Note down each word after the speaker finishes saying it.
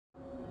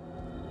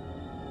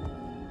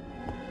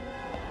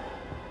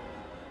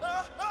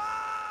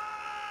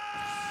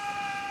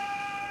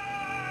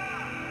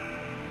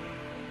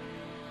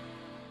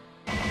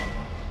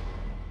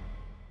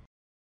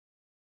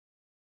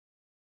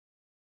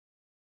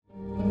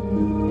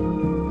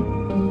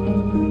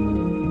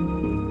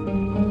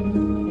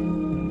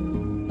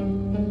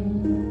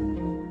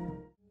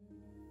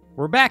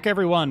back,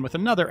 everyone, with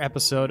another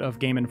episode of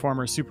Game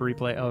Informer's Super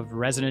Replay of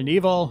Resident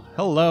Evil.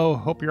 Hello,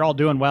 hope you're all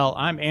doing well.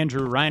 I'm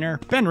Andrew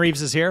Reiner. Ben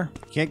Reeves is here.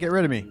 Can't get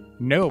rid of me.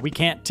 No, we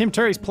can't. Tim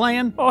Turry's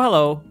playing. Oh,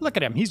 hello. Look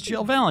at him. He's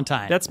Jill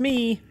Valentine. That's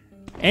me.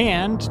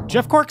 And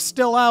Jeff Cork's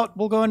still out.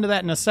 We'll go into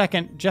that in a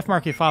second. Jeff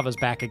Markifava's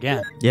back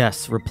again.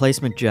 Yes,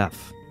 replacement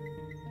Jeff.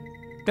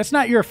 That's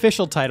not your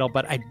official title,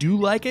 but I do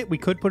like it. We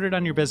could put it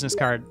on your business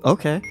card.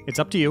 Okay. It's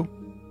up to you.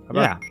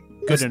 Yeah.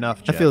 Good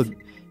enough, Jeff. I feel,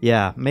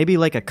 yeah, maybe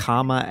like a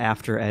comma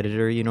after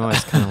editor, you know,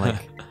 it's kind of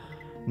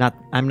like,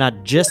 I'm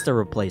not just a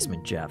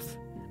replacement Jeff,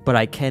 but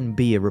I can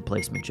be a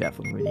replacement Jeff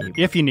when we need.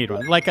 If you need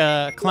one. Like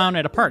a clown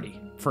at a party.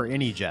 For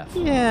any Jeff.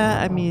 Yeah,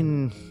 I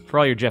mean... For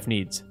all your Jeff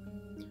needs.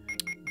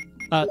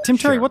 Tim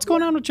Turry, what's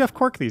going on with Jeff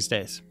Cork these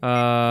days?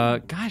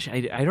 Gosh,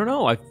 I don't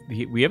know.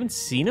 We haven't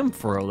seen him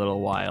for a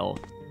little while.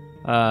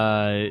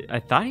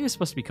 I thought he was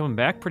supposed to be coming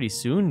back pretty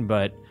soon,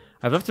 but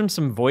I've left him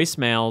some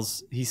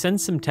voicemails. He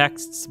sends some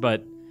texts,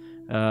 but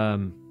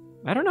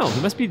I don't know.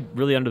 He must be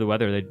really under the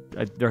weather.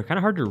 They're kind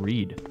of hard to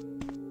read.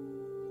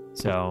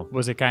 So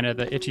Was it kind of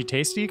the itchy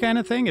tasty kind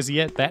of thing? Is he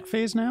at that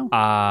phase now?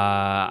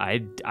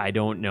 I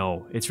don't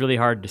know. It's really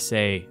hard to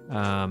say.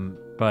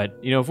 But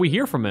you know, if we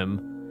hear from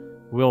him,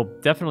 we'll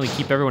definitely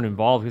keep everyone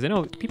involved because I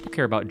know people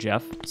care about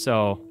Jeff.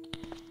 So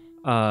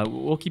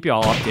we'll keep you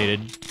all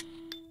updated.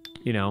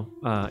 You know,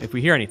 if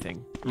we hear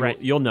anything, Right.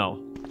 you'll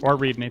know. Or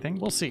read anything?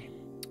 We'll see.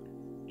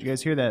 Did you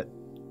guys hear that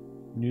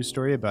news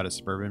story about a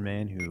suburban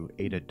man who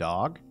ate a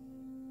dog?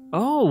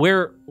 Oh,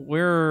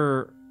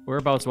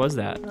 whereabouts was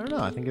that? I don't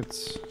know. I think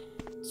it's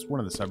one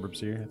of the suburbs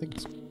here. I think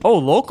it's Oh,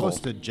 local. close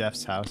to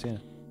Jeff's house, yeah.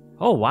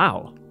 Oh,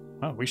 wow.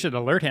 Oh, we should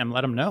alert him,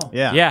 let him know.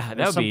 Yeah. Yeah, that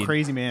There's would some be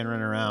crazy man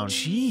running around.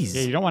 Jeez.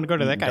 Yeah, you don't want to go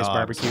to that Eating guy's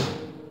dogs. barbecue.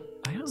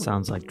 I don't.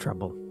 Sounds like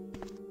trouble.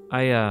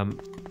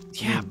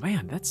 Yeah,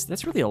 man,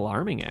 that's really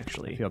alarming, I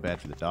actually. feel bad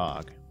for the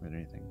dog or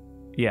anything.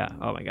 Yeah.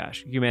 Oh my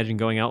gosh. Can you imagine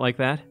going out like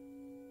that,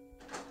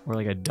 or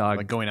like a dog?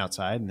 Like going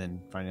outside and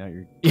then finding out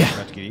you're Yeah.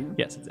 about to get eaten.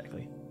 Yes,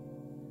 exactly.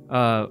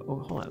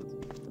 Oh, hold on.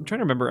 I'm trying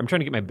to remember. I'm trying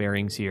to get my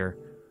bearings here.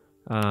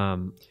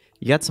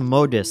 You got some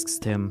Mo discs,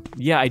 Tim.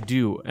 Yeah, I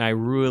do. And I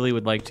really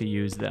would like to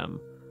use them.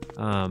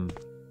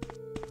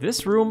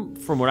 This room,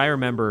 from what I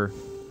remember,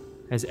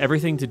 has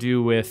everything to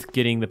do with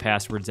getting the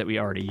passwords that we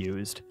already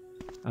used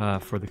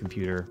for the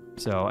computer.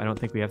 So I don't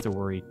think we have to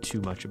worry too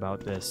much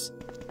about this.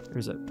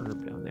 There's a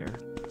herb down there.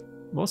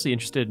 Mostly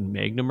interested in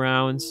Magnum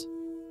rounds.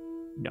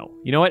 No.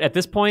 You know what? At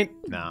this point,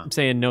 Nah, I'm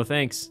saying no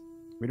thanks.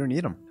 we don't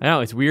need them. I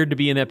know, it's weird to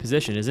be in that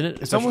position, isn't it?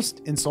 It's almost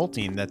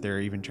insulting that they're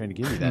even trying to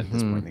give you that at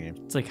this point in the game.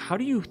 It's like, how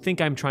do you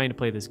think I'm trying to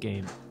play this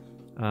game?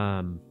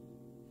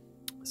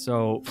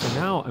 So for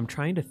now, I'm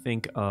trying to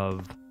think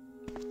of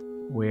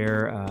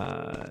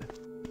where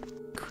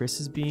Chris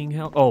is being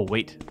held. Oh,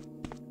 wait.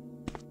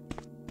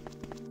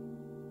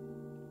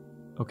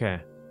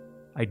 Okay.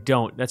 I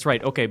don't. That's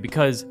right. Okay,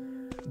 because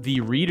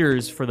the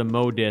readers for the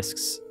Mo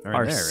discs are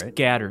there, right?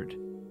 scattered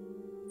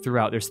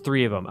throughout. There's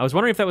 3 of them. I was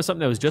wondering if that was something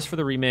that was just for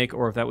the remake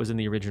or if that was in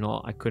the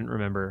original. I couldn't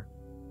remember.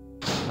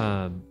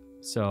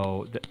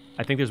 So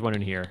I think there's one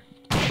in here.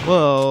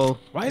 Whoa.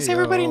 Why is Hey-o.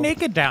 everybody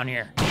naked down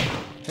here?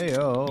 Hey,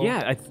 oh.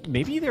 Yeah,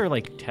 maybe they're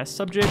like test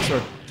subjects,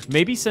 or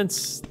maybe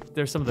since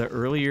they're some of the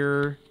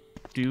earlier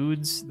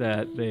dudes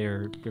that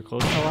their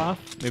clothes fell off.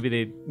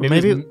 Maybe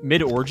maybe-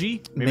 mid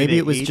orgy. Maybe they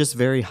it was ate- just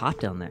very hot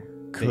down there.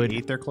 They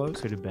ate their clothes?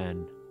 Could have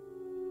been.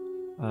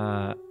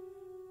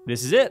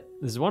 This is it.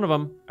 This is one of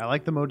them I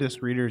like the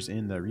Modist readers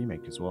in the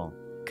remake as well.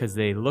 because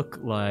they look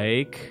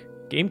like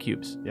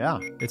GameCubes. Yeah.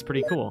 It's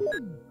pretty cool.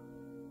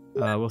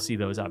 We'll see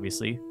those,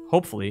 obviously.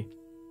 Hopefully.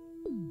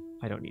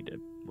 I don't need to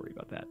worry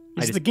about that.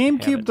 I Is just the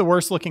GameCube have it. the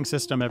worst looking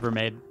system ever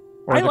made?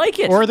 Or I the- like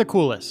it. Or the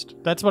coolest?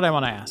 That's what I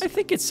want to ask. I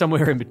think it's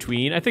somewhere in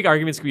between. I think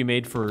arguments can be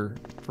made for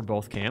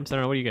both camps. I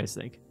don't know. What do you guys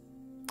think?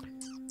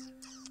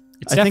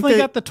 It's I think definitely that-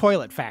 got the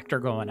toilet factor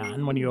going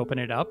on when you open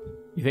it up.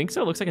 You think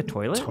so? It looks like a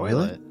toilet?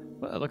 Toilet?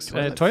 Well, it looks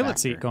Toilet toilet factor.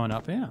 seat going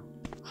up, yeah.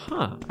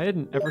 Huh. I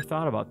hadn't ever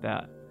thought about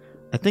that.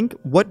 I think,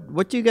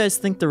 what do you guys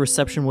think the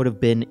reception would have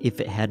been if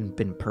it hadn't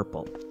been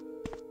purple?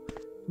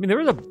 I mean, there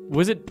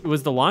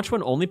was the launch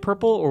one only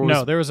purple, or was,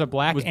 No, there was a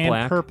black was and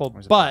black? purple, Or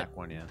was it but black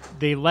one, yeah.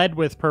 they led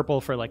with purple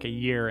for like a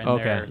year in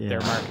Okay. their Yeah.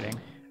 marketing.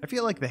 I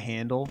feel like the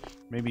handle,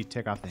 maybe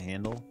take off the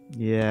handle.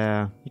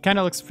 Yeah. It kind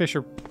of looks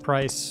Fisher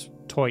Price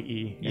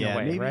toy-y in a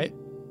way, maybe right?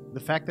 the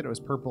fact that it was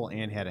purple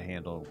and had a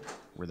handle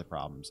were the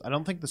problems. I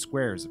don't think the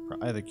square is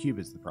the cube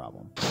is the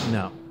problem.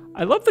 No.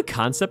 I love the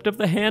concept of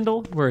the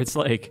handle, where it's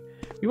like,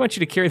 we want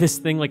you to carry this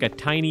thing like a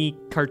tiny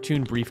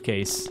cartoon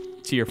briefcase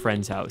to your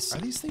friend's house. Are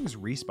these things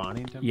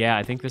respawning? Tim? Yeah,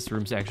 I think this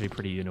room's actually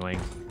pretty annoying.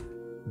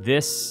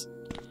 This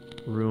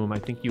room, I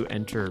think you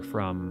enter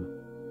from...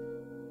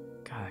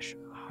 Gosh,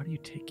 how do you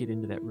get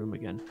into that room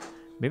again?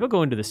 Maybe I'll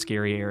go into the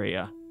scary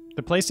area.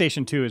 The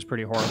PlayStation 2 is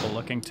pretty horrible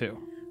looking too.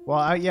 Well,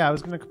 I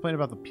was going to complain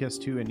about the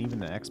PS2 and even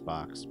the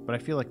Xbox, but I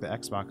feel like the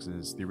Xbox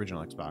is the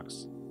original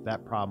Xbox.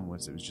 That problem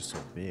was it was just so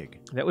big.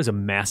 That was a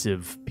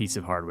massive piece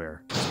of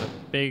hardware.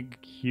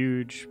 Big,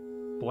 huge,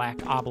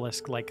 black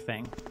obelisk-like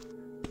thing.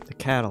 The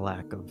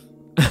Cadillac of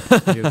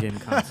video game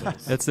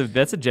consoles.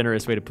 That's a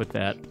generous way to put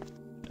that.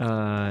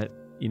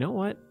 You know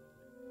what?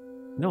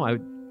 No,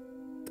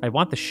 I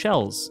want the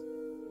shells.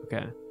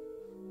 Okay.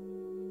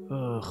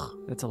 Ugh,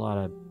 that's a lot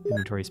of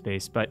inventory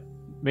space, but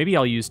maybe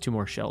I'll use 2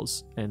 more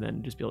shells and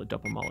then just be able to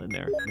dump them all in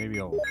there. Maybe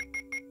I'll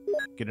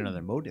get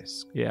another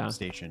modus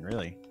station,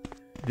 really.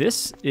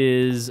 This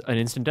is an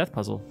instant death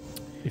puzzle.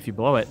 If you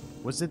blow it.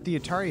 Was it the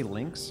Atari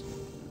Lynx?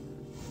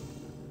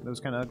 That was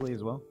kind of ugly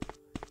as well.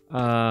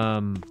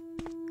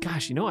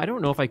 Gosh, I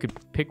don't know if I could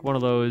pick one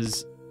of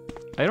those.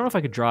 I don't know if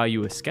I could draw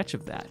you a sketch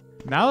of that.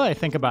 Now that I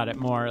think about it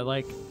more,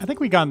 like, I think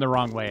we got in the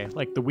wrong way.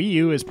 Like, the Wii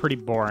U is pretty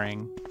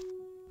boring.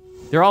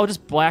 They're all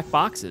just black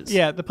boxes.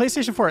 Yeah, the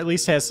PlayStation 4 at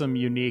least has some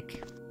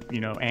unique,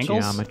 angles.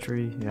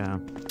 Geometry, yeah.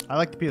 I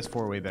like the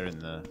PS4 way better than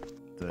the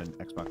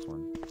Xbox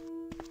One,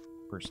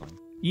 personally.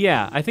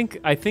 Yeah, I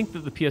think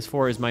that the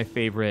PS4 is my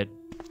favorite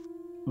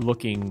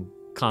looking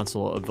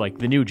console of like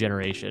the new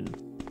generation.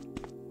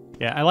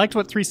 Yeah, I liked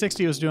what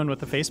 360 was doing with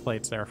the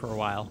faceplates there for a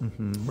while,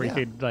 where Yeah.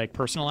 you could like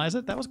personalize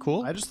it. That was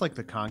cool. I just like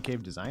the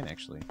concave design,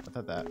 actually. I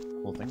thought that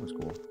whole thing was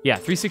cool. Yeah,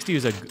 360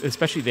 was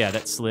especially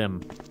that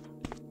slim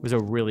was a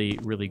really,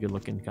 really good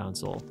looking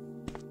console.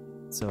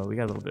 So we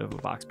got a little bit of a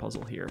box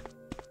puzzle here.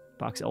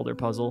 Box elder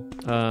puzzle.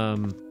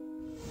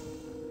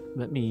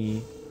 Let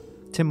me,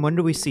 Tim, when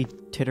do we see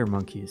titter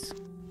monkeys?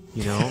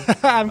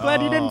 I'm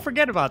glad you didn't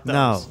forget about those.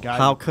 No, God,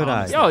 how you could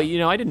I? promised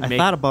I didn't I make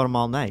thought about them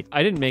all night.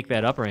 I didn't make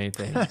that up or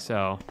anything.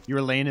 So You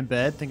were laying in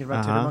bed thinking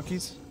about titter Uh-huh.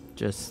 monkeys?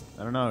 Just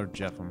I don't know,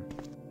 Jeff.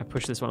 I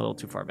pushed this one a little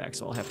too far back,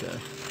 so I'll have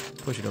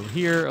to push it over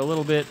here a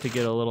little bit to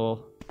get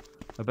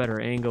a better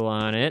angle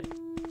on it.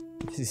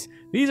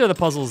 These are the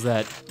puzzles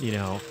that,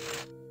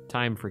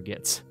 time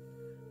forgets.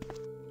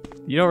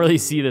 You don't really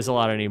see this a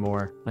lot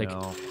anymore. Like,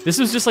 No. this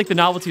was just like the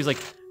novelty was like,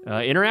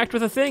 interact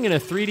with a thing in a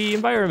 3D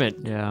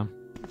environment. yeah.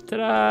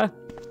 Ta-da!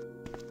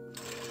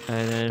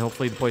 And then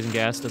hopefully the poison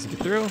gas doesn't get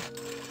through.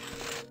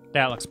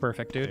 That looks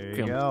perfect, dude. There you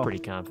Feeling go. pretty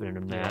confident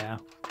in that. Yeah.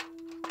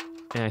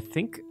 And I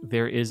think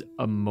there is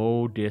a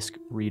Mo disc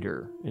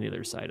reader on the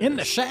other side of In the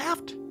this.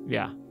 shaft?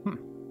 Yeah.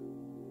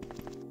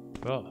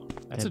 Oh,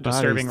 that's a Dead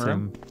disturbing bodies,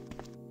 room.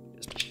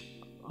 Tim.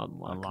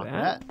 Unlock Unlock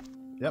that. that.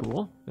 Yep.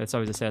 Cool. That's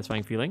always a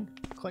satisfying feeling.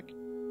 Click.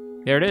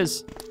 There it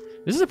is.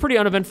 This is a pretty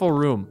uneventful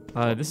room.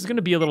 This is going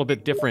to be a little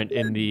bit different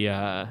in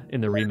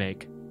the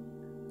remake.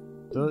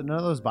 None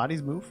of those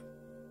bodies move?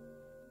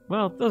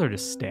 Well, those are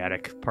just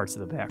static parts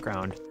of the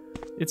background.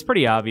 It's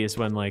pretty obvious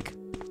when like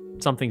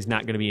something's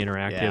not going to be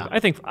interactive. Yeah. I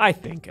think.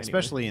 Anyway.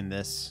 Especially in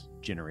this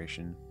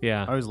generation.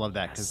 Yeah. I always loved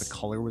that because the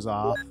color was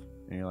off.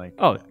 And you're like,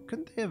 Oh.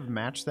 couldn't they have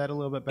matched that a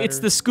little bit better? It's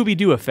the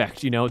Scooby-Doo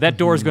effect, That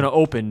door is going to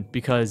open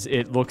because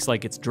it looks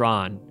like it's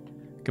drawn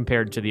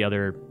compared to the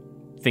other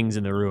things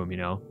in the room,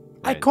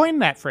 I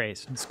coined that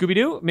phrase.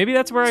 Scooby-Doo? Maybe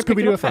that's where I picked it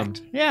Scooby-Doo up from.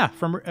 effect. Yeah,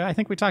 I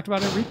think we talked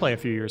about it in Replay a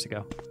few years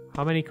ago.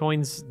 How many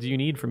coins do you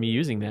need for me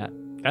using that?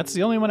 That's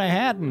the only one I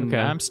had, and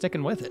Okay. I'm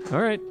sticking with it.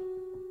 All right.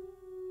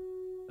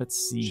 Let's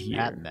see Should here.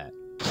 patent that.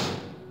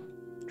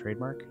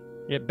 Trademark?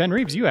 Yeah, Ben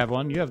Reeves, you have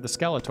one. You have the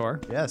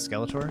Skeletor. Yeah,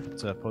 Skeletor.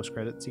 It's a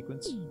post-credit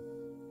sequence.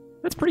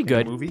 That's pretty In a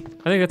good. movie.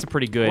 I think that's a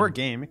pretty good Or a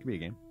game. It could be a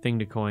game. thing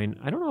to coin.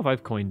 I don't know if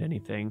I've coined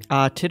anything.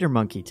 Titter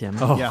monkey, Tim.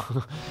 Oh, Yeah.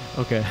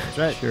 okay. That's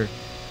right. Sure.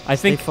 I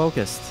Stay think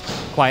focused.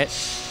 quiet.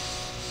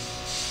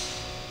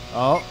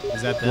 Oh,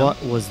 is that them?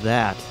 What was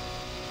that?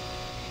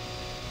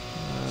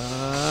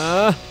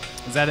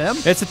 Is that him?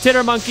 It's a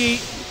titter monkey.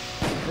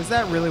 Is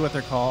that really what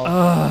they're called?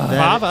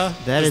 Bava,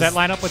 that does is- that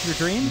line up with your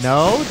dreams?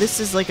 No, this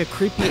is like a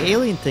creepy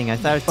alien thing. I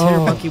thought a titter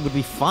Oh. monkey would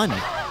be fun.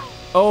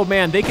 Oh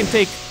man, they can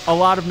take a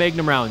lot of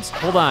Magnum rounds.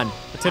 Hold on.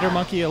 The titter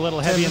monkey a little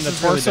heavy in this the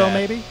is really torso, bad.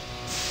 maybe?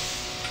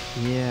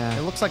 Yeah.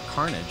 It looks like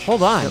Carnage.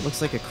 Hold on. That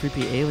looks like a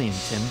creepy alien,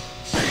 Tim.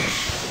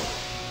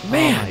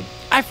 Man.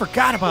 I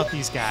forgot about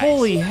these guys.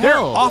 Holy They're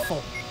hell.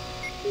 awful.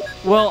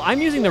 Well,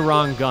 I'm using the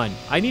wrong gun.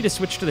 I need to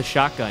switch to the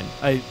shotgun.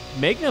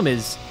 Magnum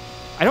is...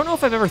 I don't know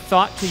if I've ever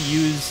thought to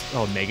use...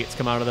 Oh, maggots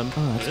come out of them.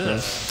 Oh, that's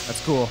gross.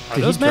 That's cool. Are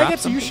Did those he drop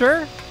maggots? Are you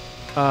something? sure?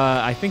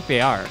 I think they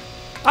are.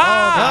 Oh,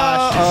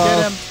 gosh.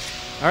 Get him.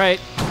 All right.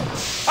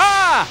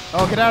 Ah!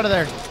 Oh, get out of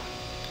there.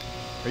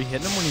 Are you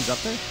hitting him when he's up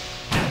there?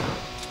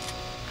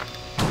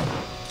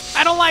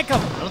 I don't like them.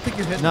 I don't think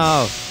you're hitting him.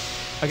 No,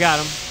 I got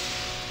him.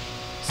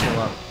 Still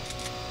up.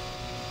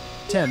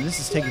 Tim, this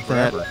is taking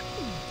forever.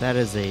 that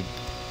is a These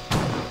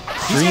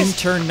dream guys-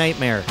 turn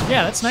nightmare.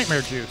 Yeah, that's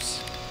nightmare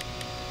juice.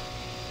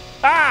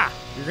 Ah!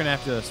 You're going to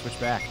have to switch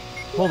back.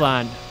 Hold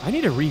on. I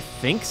need to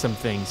rethink some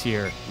things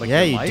here. Like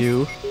yeah, your you life?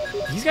 do.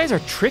 These guys are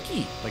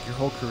tricky. Like your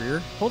whole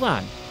career? Hold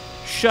on.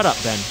 Shut up,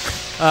 Ben.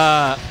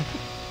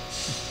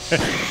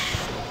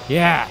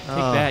 Yeah, take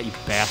Oh. that, you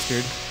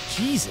bastard.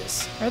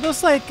 Jesus. Are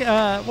those like,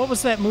 what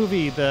was that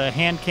movie? The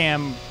hand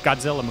cam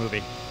Godzilla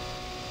movie?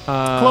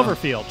 Uh,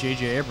 Cloverfield.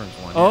 J.J. Abrams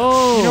one.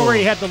 Oh. You know where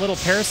he had the little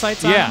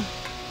parasites on Yeah. him?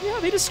 Yeah,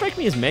 they just strike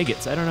me as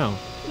maggots. I don't know.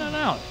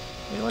 No.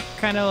 They look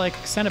kind of like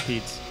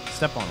centipedes.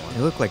 Step on one. They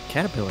look like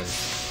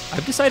caterpillars.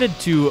 I've decided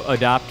to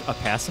adopt a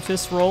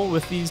pacifist role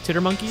with these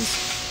titter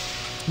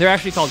monkeys. They're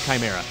actually called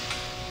Chimera.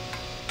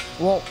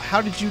 Well,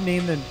 how did you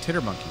name them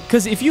Titter Monkey?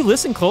 Because if you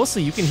listen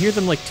closely, you can hear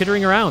them like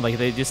tittering around, like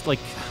they just like.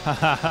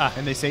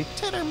 And they say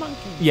Titter Monkey.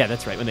 Yeah,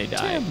 that's right. When they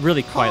die, Tim,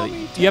 really call quietly.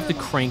 me You have to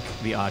Titter crank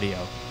the audio.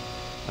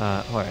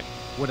 All right,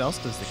 What else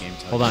does the game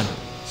tell hold you? on.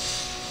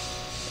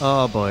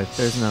 Oh boy,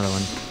 there's another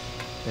one.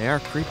 They are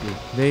creepy.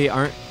 They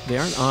aren't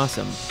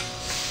awesome.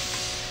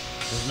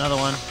 There's another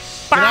one.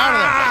 Get out of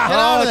there! Get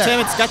out of there! Tim,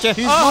 it's got you.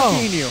 He's Oh.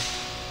 monkeying you.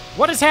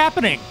 What is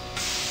happening?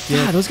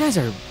 Yeah, those guys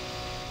are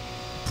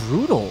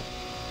brutal.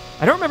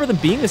 I don't remember them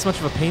being this much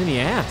of a pain in the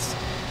ass.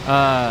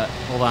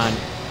 Hold on.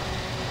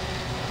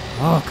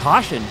 Oh,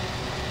 caution.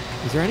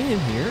 Is there any in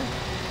here?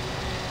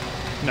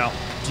 No.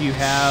 Do you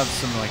have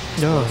some like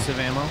No. explosive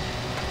ammo?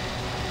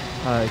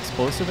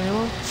 Explosive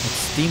ammo? That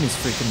steam is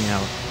freaking me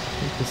out. I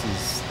think this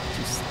is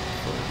just.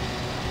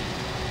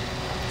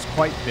 It's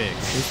quite big.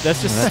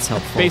 That's just that's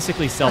helpful.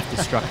 basically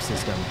self-destruct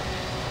system.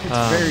 It's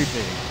Um, very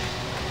big.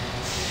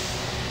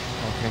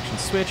 All connection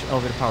switch.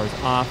 Elevator power is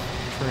off.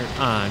 Turn it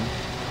on.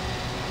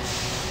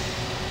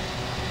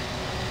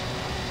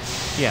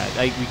 Yeah,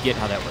 we get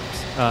how that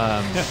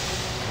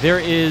works. There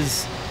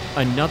is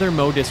another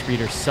modisc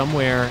reader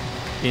somewhere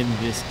in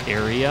this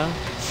area.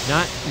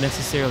 Not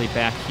necessarily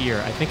back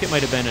here. I think it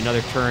might have been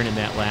another turn in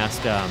that last.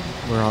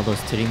 Where all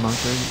those titty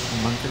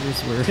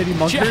monkers were. Titty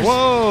monkers? Jeff.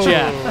 Whoa.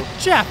 Jeff.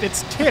 Jeff,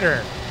 it's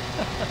Titter.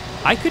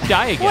 I could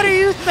die again. What are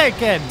you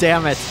thinking?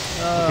 Damn it.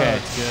 Okay.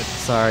 That's good.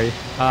 Sorry.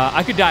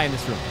 I could die in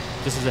this room.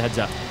 Just as a heads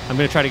up. I'm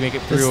going to try to make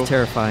it This through. is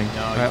terrifying.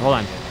 No, All right, hold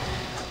on.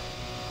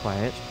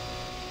 Quiet.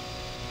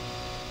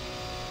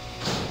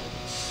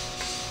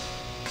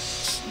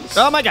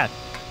 Oh my god.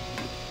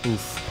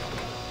 Oof.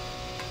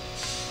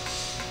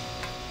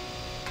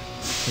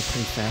 They're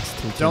pretty fast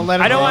too. Don't let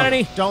him I don't get want you.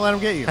 any. Don't let him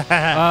get you.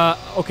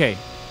 Okay.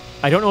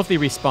 I don't know if they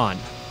respawn,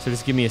 so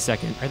just give me a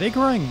second. Are they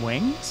growing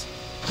wings?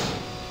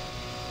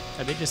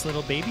 Are they just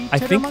little baby I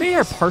titter think they are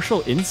monkeys?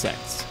 partial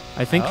insects.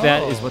 I think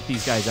that is Oh. what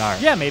these guys are.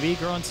 Yeah, maybe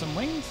growing some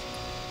wings.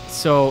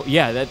 So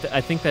yeah, I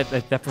think that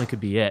definitely could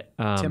be it.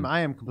 Tim,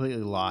 I am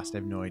completely lost. I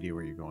have no idea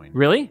where you're going.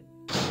 Really?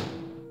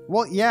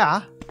 Well,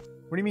 yeah.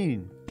 What do you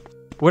mean?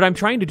 What I'm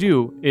trying to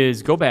do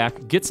is go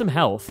back, get some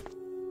health,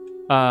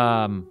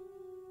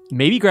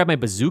 maybe grab my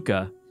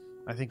bazooka.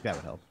 I think that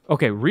would help.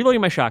 Okay,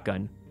 reloading my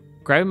shotgun,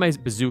 grabbing my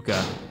bazooka,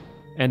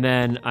 and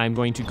then I'm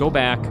going to go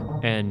back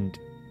and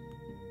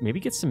maybe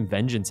get some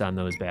vengeance on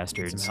those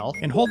bastards. Some health.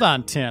 And hold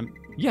on, Tim.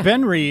 Yeah.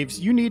 Ben Reeves,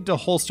 you need to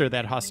holster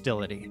that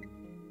hostility.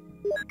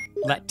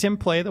 Let Tim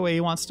play the way he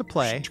wants to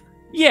play.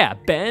 Yeah,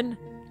 Ben.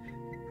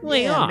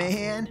 Lay off.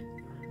 man.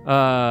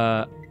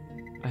 I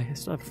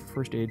still have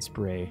first aid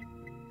spray.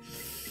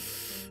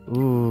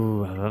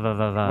 Ooh.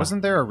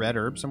 Wasn't there a red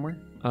herb somewhere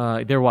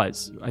There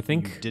was. I you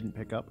think. didn't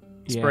pick up?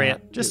 Spray yeah,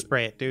 it. Just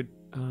spray it, dude.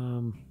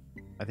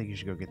 I think you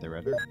should go get the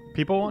red herb.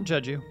 People won't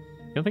judge you.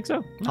 You don't think so?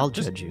 No, I'll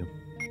just, judge you.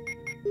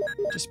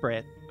 Just spray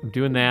it. I'm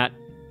doing that.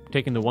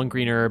 Taking the one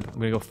green herb. I'm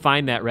gonna go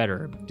find that red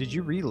herb. Did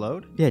you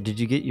reload? Yeah, did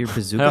you get your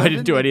bazooka? No, I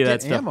didn't do any of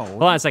that get stuff. ammo.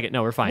 Hold on a second.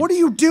 No, we're fine. What are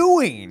you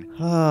doing?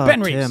 Oh,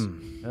 Ben Reeves.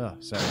 Tim. Oh,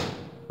 sorry.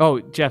 Oh,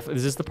 Jeff,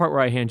 is this the part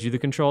where I hand you the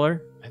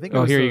controller? I think.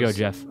 Oh, here you go,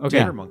 Jeff. Okay.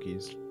 Titter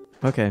monkeys.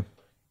 Okay.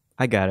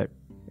 I got it.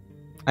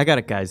 I got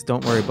it, guys.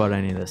 Don't worry about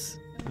any of this.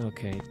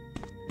 Okay.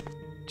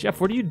 Jeff,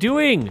 what are you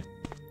doing?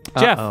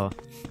 Jeff,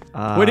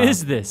 Uh-oh. what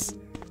is this?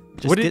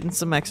 Just what getting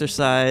some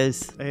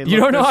exercise. Hey, You look,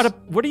 don't know how there's-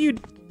 to. What are you?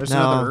 There's No.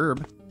 another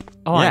herb.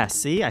 Oh, Yeah,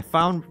 see? I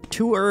found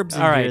 2 herbs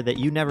in All right. here that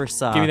you never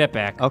saw. Give me that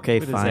back. Okay,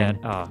 What is fine.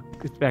 that? Oh,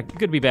 it's back. Good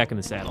to be back in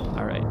the saddle.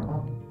 All right.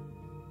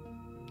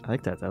 I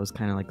like that. That was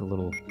kind of like a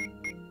little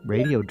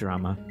radio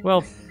drama.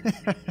 Well,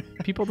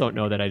 people don't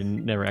know that I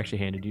never actually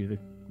handed you the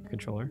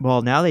controller.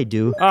 Well, now they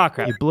do. Oh,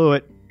 crap. You blew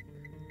it.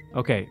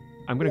 Okay,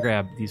 I'm gonna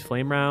grab these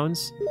flame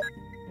rounds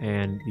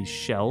and these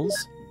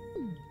shells.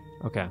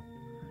 Okay.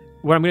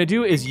 What I'm gonna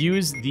do is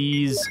use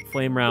these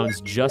flame rounds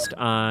just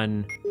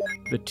on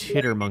the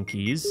titter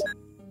monkeys,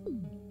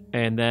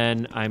 and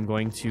then I'm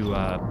going to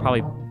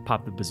probably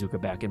pop the bazooka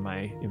back in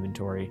my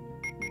inventory.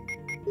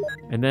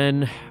 And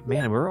then,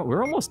 man,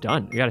 we're almost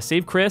done. We gotta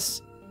save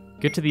Chris,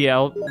 get to the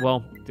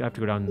well, I have to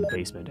go down in the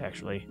basement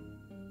actually.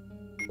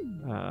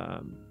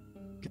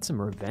 Get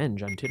some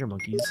revenge on titter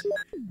monkeys.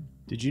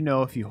 Did you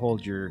know if you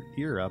hold your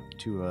ear up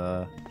to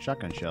a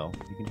shotgun shell,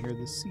 you can hear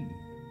the sea,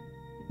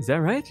 Is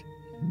that right?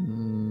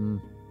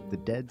 the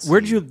Dead Sea?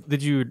 Where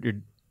did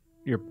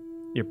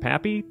your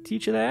pappy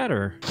teach you that,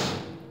 or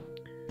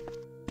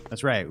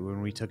That's right.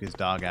 When we took his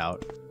dog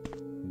out,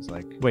 he's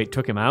like, wait,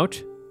 took him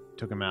out?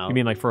 took him out You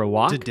mean like for a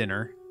walk? to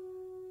dinner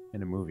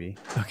in a movie.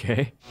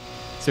 Okay.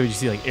 So you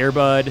see like Air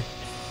Bud,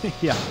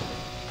 Yeah.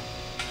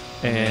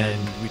 and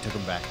we took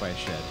him back by a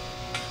shed.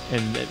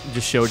 and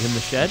just showed him the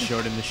shed.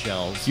 Showed him the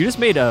shells. You just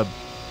made a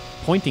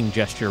pointing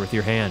gesture with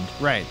your hand.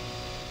 Right.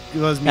 It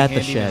was me At the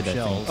handing him shed, I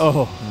shells. think.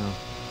 Oh,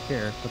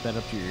 Here, put that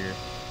up to your ear. It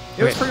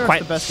Okay, was pretty much quiet.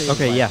 the best day of his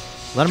Okay, life.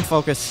 yeah. Let him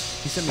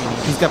focus. He sent me an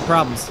email. He's got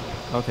problems.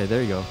 Okay,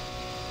 there you go.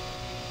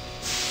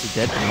 Is he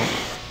dead? No.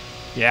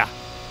 yeah,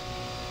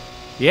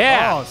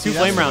 yeah. Oh, see, 2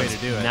 that's flame the way rounds,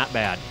 to do it. not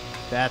bad.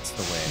 That's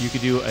the way. You could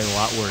do a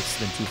lot worse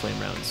than 2 flame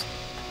rounds.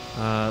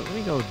 Let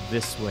me go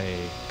this way.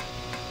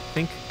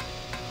 think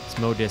this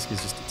Mo disc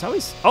is just, it's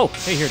always, oh,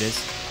 hey, here it is.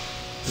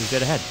 Who's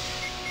dead ahead?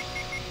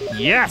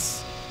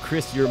 Yes!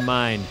 Chris, you're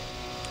mine.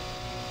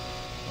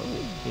 Oh.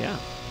 Yeah.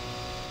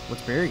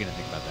 What's Barry gonna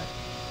think about that?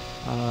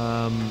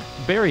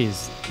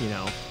 Barry's,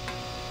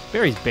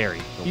 Barry's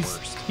Barry. The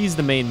worst. He's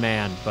the main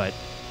man, but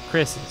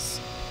Chris is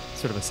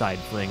sort of a side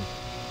fling.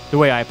 The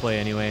way I play,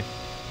 anyway.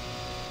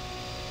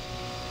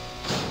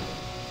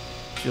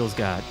 Jill's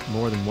got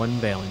more than one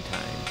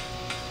Valentine.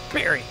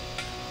 Barry!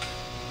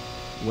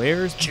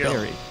 Where's Jill.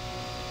 Barry?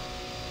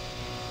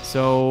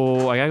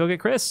 So, I gotta go get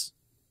Chris.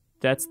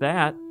 That's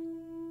that.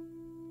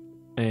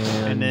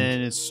 And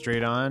then it's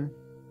straight on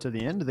to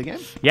the end of the game.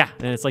 Yeah,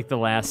 and it's like the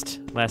last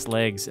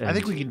legs. I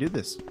think we can do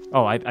this.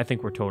 Oh, I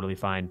think we're totally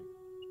fine.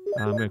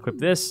 I'm going to equip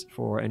this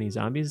for any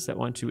zombies that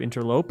want to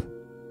interlope.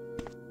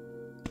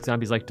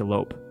 Zombies like to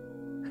lope.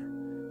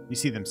 You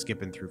see them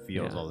skipping through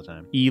fields Yeah. all the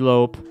time.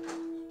 Elope,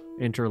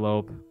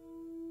 interlope,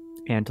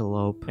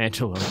 Antelope.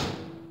 antelope,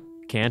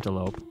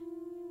 cantaloupe.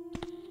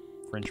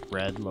 French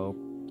bread loaf.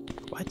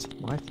 What?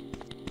 What?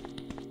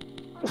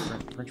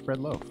 French bread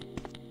loaf.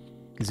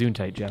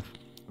 Gesundheit, Jeff.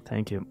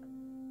 Thank you.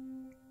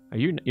 Are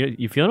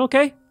you feeling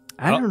okay?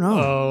 I don't know.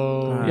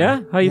 Oh.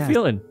 Yeah? How you yeah.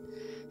 feeling?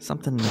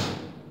 Something.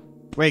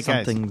 Wait,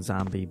 guys. Something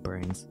zombie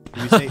brains.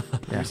 Did we say,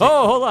 Yeah.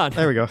 Oh, hold on.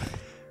 There we go.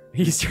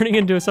 He's turning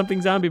into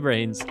something zombie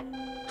brains.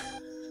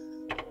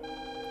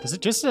 Does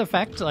it just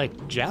affect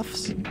like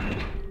Jeff's?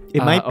 It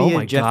might be oh a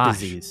my Jeff gosh.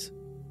 disease.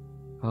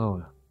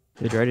 Oh,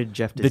 The dreaded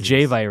Jeff the disease.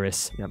 J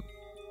virus.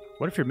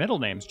 What if your middle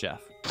name's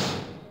Jeff?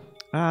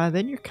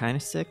 Then you're kind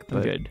of sick, I'm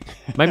but good.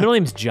 My middle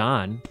name's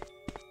John.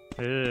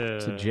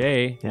 It's a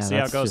J. Yeah, See how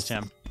it that's goes, just-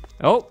 Tim.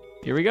 Oh,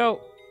 here we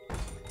go.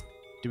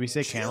 did we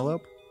say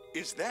cantaloupe?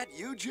 Is that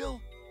you, Jill?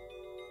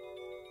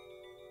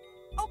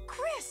 Oh,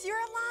 Chris, you're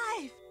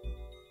alive!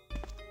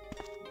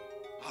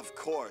 Of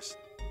course.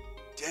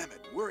 Damn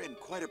it, we're in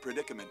quite a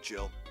predicament,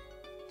 Jill.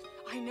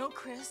 I know,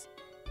 Chris.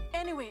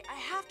 Anyway, I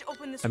have to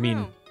open this I mean,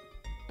 room.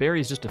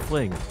 Barry's just a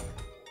fling.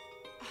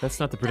 That's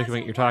not the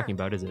predicament Doesn't you're talking work.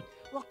 about, is it?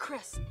 Well,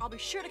 Chris, I'll be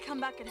sure to come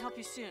back and help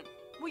you soon.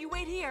 Will you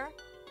wait here?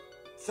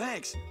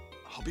 Thanks.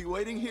 I'll be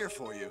waiting here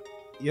for you.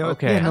 Yo,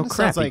 Okay. yeah, no kinda crap.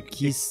 sounds like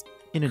He's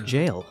in a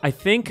jail. I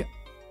think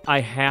I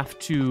have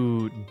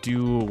to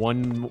do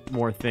one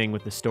more thing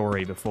with the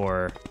story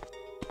before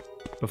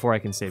I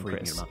can save freaking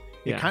Chris. him out.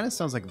 Yeah. It kind of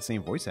sounds like the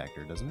same voice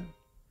actor, doesn't it?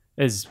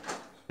 As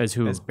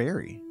who? As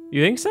Barry.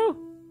 You think so?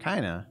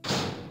 Kind of.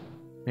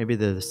 Maybe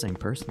they're the same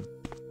person.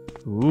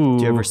 Ooh.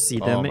 Do you ever see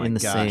Oh them my in the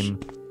gosh. same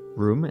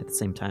room at the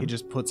same time? He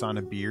just puts on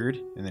a beard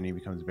and then he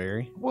becomes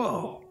Barry.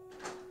 Whoa.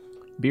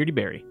 Beardy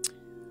Barry.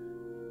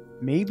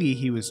 Maybe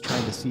he was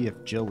trying to see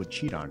if Jill would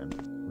cheat on him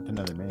with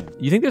another man.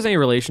 You think there's any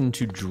relation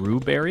to Drew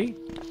Barry?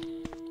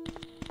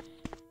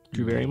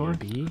 Drew Barrymore?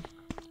 Maybe.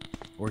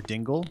 Or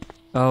Dingle.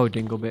 Oh,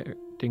 Dingle.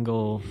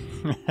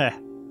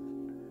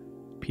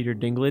 Peter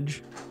Dinklage?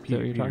 Is that what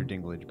Peter you're talking?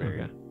 Dinklage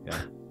Barry. Okay.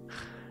 Yeah.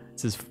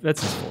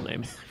 That's his full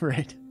name.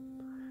 Right.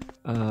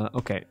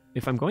 Okay.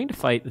 If I'm going to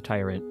fight the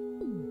tyrant,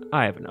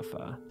 I have enough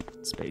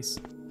space.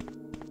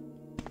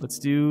 Let's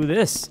do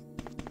this.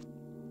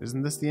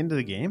 Isn't this the end of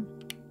the game?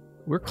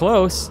 We're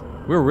close.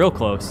 We're real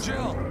close.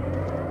 Jill!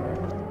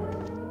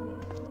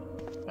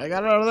 I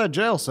got out of that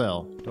jail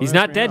cell. Don't He's ask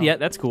not me dead how. yet.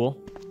 That's cool.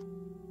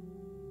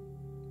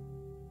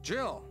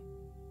 Jill!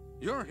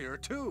 You're here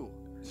too.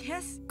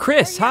 Yes.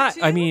 Chris, Are you hi.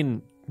 too? I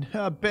mean,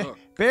 Look.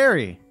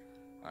 Barry.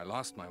 I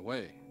lost my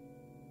way.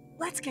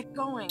 Let's get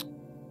going.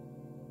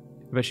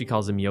 I bet she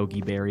calls him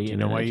Yogi Berry, you and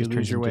know then why it you just lose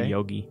turns your into way?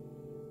 Yogi.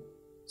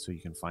 So you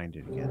can find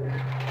it again.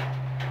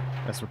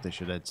 That's what they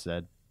should have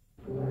said.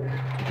 Keeping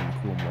a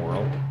cool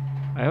moral.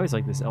 I always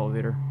like this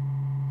elevator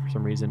for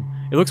some reason.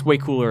 It looks way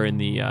cooler in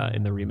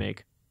the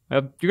remake.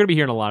 You're gonna be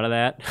hearing a lot of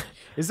that.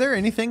 Is there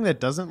anything that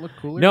doesn't look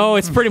cooler? No,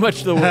 it's pretty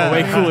much the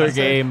way cooler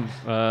game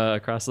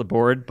across the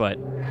board, but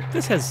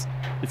this has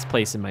its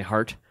place in my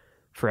heart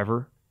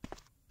forever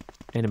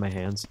and in my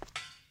hands.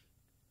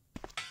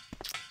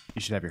 You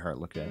should have your heart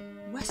looked at.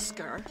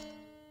 Wesker,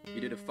 You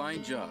did a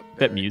fine job.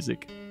 That Barry.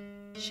 music.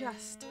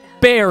 just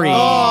as... Barry!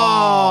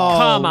 Oh,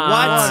 Come What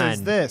on.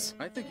 is this?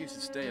 I think you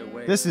should stay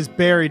away. This is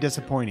very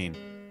disappointing.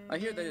 I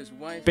hear that his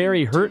wife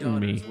Barry and two hurting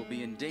me. daughters will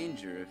be in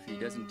danger if he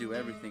doesn't do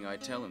everything I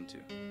tell him to.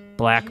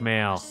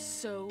 Blackmail.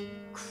 So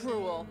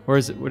cruel. Or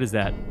is it? What is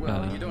that?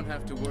 Well, you don't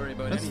have to worry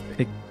about that's-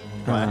 anything.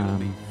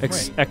 Um,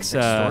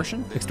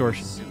 Extortion?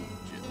 Extortion. Soon,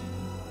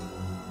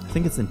 Jill. I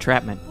think it's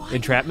entrapment. Why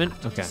Entrapment? do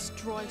you have to Okay.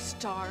 Destroy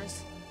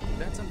stars.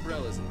 That's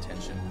Umbrella's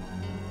intention.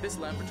 This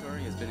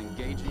laboratory has been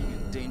engaging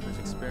in dangerous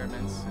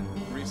experiments,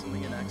 and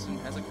recently an accident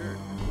has occurred.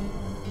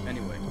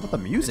 Anyway, What about the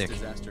music? This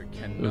disaster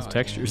cannot Those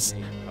textures.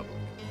 be made public.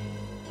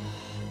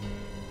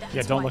 That's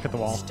Yeah, don't why look at the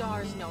wall.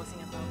 Stars nosing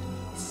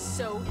about.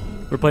 So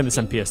We're playing this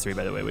on PS3,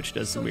 by the way, which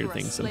does some So weird you're a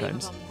things slave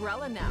sometimes. Of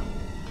Umbrella now,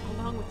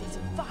 along with these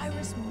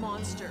virus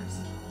monsters.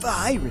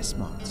 Virus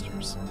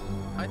monsters.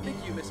 I think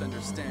you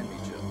misunderstand me,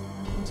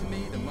 Jill. To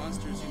me, the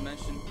monsters you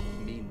mentioned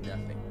mean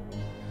nothing.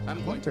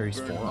 I'm going to Blackberry's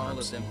burn all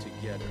forearms. of them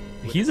together.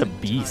 with He's this a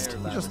beast.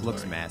 entire He just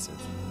looks laboratory.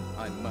 massive.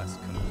 I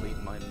must complete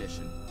my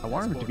mission. I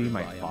want as him to be ordered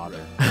my by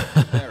father.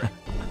 Umbrella. Barry,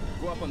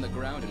 go up on the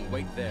ground and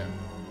wait there.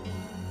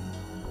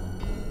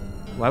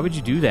 Why would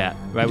you do that?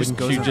 Why Just wouldn't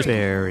goes you up just...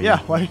 Barry. Yeah,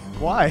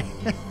 why?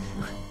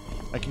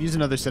 I could use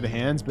another set of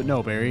hands, but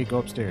no, Barry, go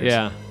upstairs.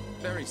 Yeah.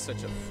 Barry's such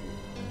a fool.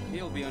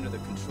 He'll be under the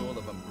control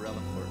of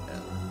Umbrella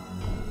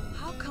forever.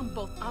 How come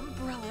both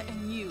Umbrella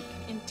and you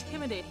can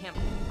intimidate him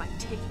by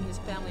taking his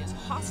family as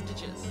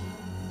hostages?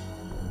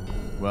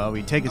 Well,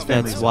 we take his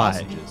family That's as why.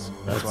 hostages.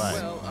 That's why.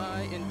 Well,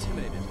 I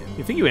intimidated him.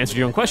 You think you answered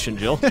your own question,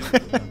 Jill?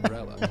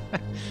 Umbrella.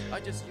 I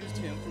just used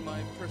him for my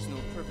personal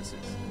purposes.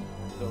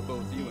 Though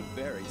both you and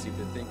Barry seem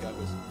to think I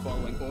was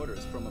following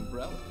orders from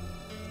Umbrella.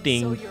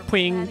 Ding, So you're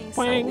ping,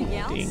 planning ping, something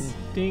else?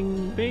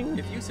 ding, ding, bing.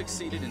 If you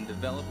succeeded in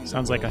developing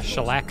Sounds the like a world's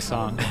shellac most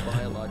song. powerful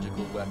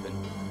biological weapon,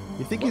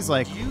 You think What he's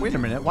like, would you wait a do?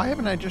 minute, why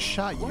haven't I just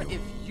shot you? what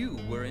if you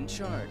were in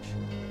charge?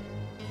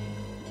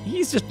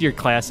 He's just your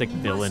classic You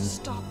villain. must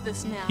stop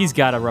this now. He's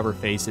got a rubber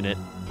face in it.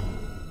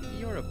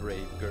 You're a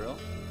brave girl.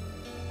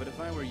 But if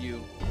I were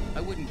you,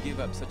 I wouldn't give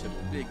up such a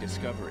big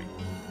discovery.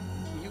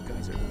 You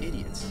guys are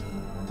idiots.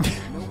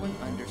 No one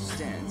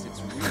understands its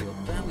real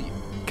value.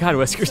 God,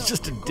 Wesker's So,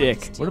 just a going to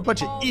dick. steal What a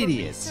bunch all of the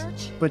idiots.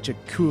 research? Bunch of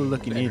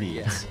cool-looking Better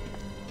idiots. yet,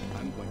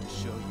 I'm going to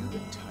show you the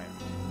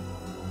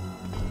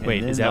tyrant. And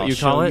Wait, is then that what I'll you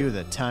call show it? you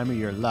the time of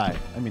your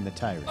life. I mean, the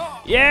tyrant.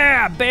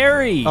 Yeah,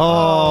 Barry!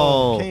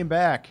 Oh, Came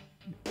back.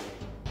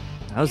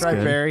 that was Try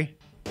good. Barry.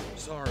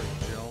 Sorry,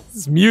 Jill.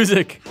 It's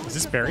music. Is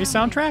this Barry's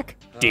soundtrack?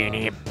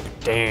 Damn,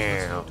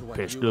 Listen to what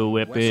pistol you and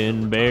whipping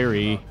Wesker were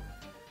Barry. talking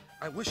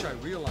about. I wish I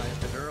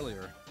realized it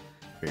earlier.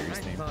 Barry's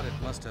I name. thought it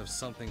must have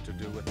something to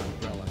do with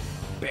Umbrella.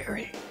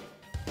 Barry.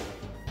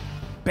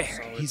 So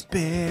He's it's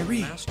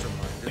Barry.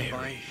 masterminded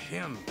by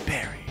him.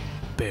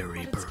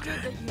 Barry But it's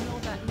good that you know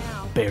that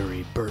now.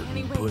 Barry Burton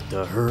Anyway, put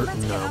the hurt let's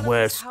in get on out of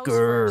this house Wesker.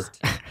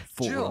 first.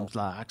 Forms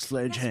like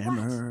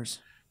sledgehammers.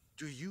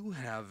 Do you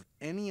have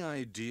any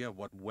idea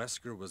what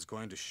Wesker was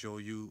going to show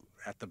you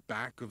at the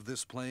back of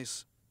this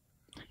place?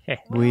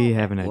 We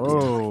have an He idea.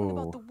 was talking Whoa.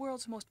 about the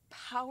world's most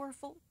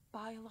powerful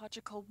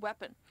biological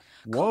weapon.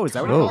 Whoa, called is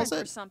that what he Whoa. calls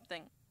Tyrant or it?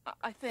 something.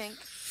 I think.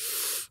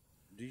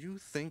 Do you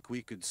think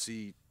we could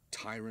see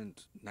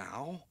Tyrant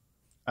now?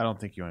 I don't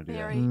think you want to do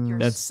Barry, that. you're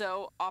That's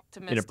so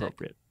optimistic.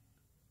 Inappropriate.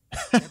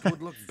 It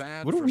would look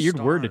bad What a for weird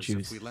word to stars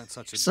choose. if we let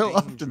such a So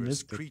dangerous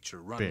optimistic,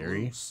 creature run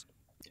Barry. loose.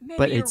 Maybe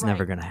But you're it's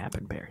never right. gonna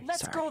happen, Barry.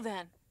 Let's Sorry. go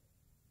then.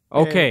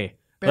 Okay,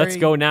 let's Barry-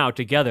 go now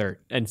together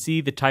and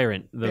see the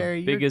Tyrant, the Barry,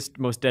 you're- biggest,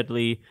 most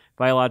deadly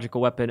biological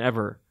weapon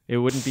ever. It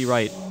wouldn't be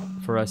right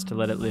for us to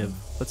let it live.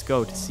 Let's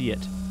go to see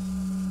it.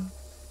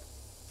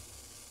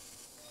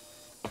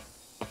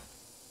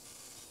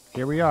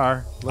 Here we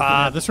are. looking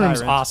at This the room's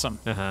tyrant. awesome.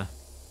 Uh-huh.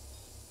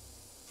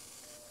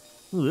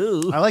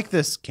 I like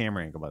this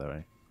camera angle, by the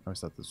way. I always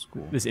thought this was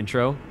cool. This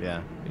intro,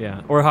 Yeah.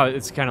 yeah. Or how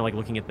it's kind of like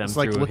looking at them It's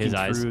through like looking his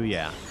eyes. through,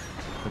 yeah,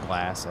 the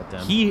glass at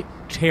them. He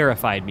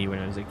terrified me when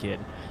I was a kid.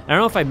 I don't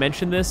know if I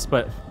mentioned this,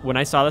 but when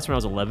I saw this when I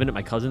was 11 at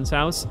my cousin's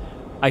house,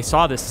 I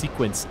saw this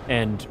sequence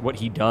and what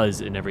he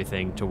does and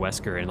everything to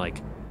Wesker, and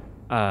like,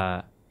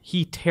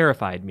 he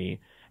terrified me.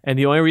 And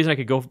the only reason I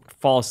could go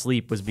fall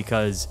asleep was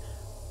because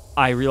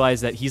I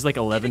realized that he's like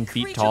 11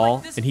 feet creature tall,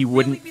 like this and he really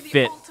wouldn't be the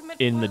fit ultimate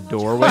in the biological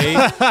doorway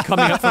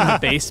coming up from the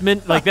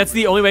basement. Like, that's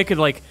the only way I could,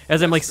 like,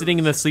 as I'm like sitting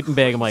in the sleeping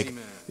bag, I'm like,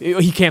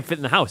 he can't fit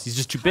in the house. He's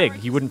just too big.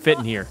 He wouldn't fit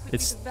in here.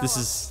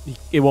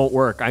 It won't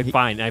work. I'm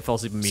fine. I fell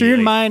asleep So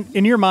immediately.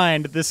 in your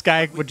mind, this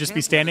guy would just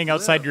be standing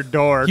outside your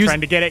door He was-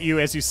 trying to get at you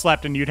as you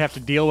slept, and you'd have to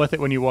deal with it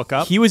when you woke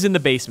up. He was in the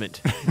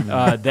basement.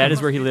 That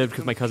is where he lived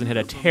because my cousin had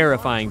a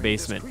terrifying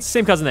basement.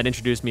 Same cousin that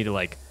introduced me to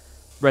like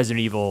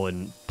Resident Evil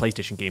and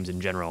PlayStation games in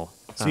general.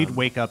 So you'd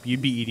wake up,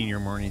 you'd be eating your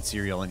morning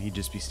cereal, and he'd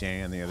just be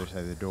standing on the other side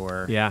of the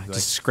door. Yeah, Be like,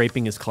 just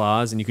scraping his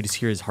claws, and you could just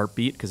hear his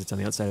heartbeat because it's on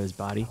the outside of his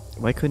body.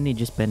 Why couldn't he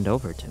just bend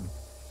over, Tim?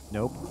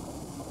 nope,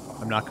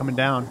 I'm not coming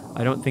down.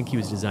 I don't think he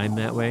was designed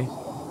that way.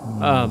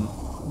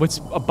 What's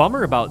a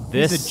bummer about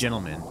He's this a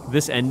gentleman.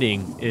 this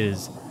ending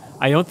is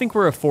I don't think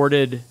we're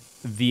afforded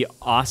the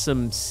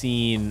awesome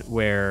scene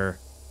where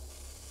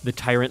the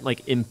tyrant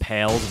like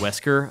impales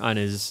Wesker on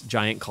his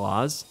giant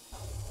claws.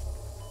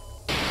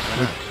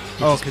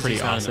 Oh, because pretty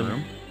he's not in awesome. the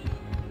room.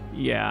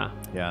 Yeah,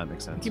 Yeah, that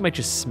makes sense. he might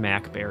just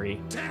smack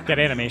Barry. That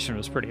animation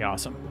was pretty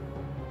awesome.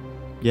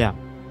 Yeah.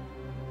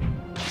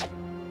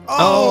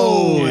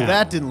 Oh, Yeah.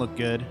 that didn't look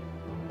good.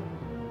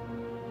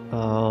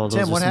 Oh, those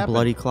Tim, are what some happened?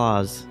 bloody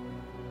claws.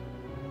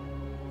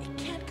 It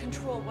can't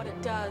control what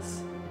it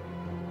does.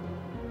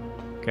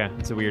 Okay,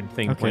 it's a weird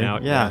thing to point Okay,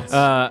 out.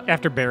 yeah.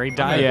 After Barry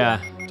died. Yeah,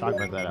 Talk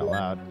about that out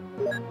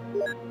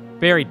loud.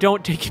 Barry,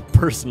 don't take it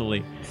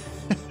personally.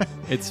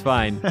 It's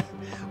fine.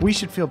 We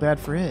should feel bad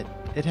for it.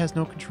 It has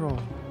no control.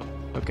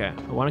 Okay,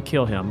 I want to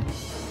kill him,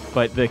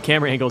 but the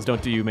camera angles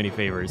don't do you many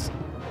favors.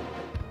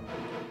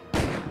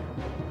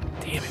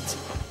 Damn it.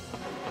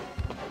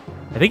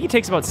 I think he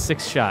takes about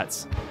 6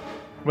 shots.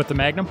 With the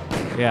Magnum?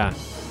 Yeah.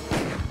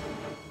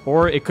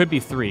 Or it could be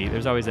 3.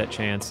 There's always that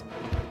chance.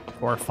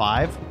 Or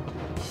 5.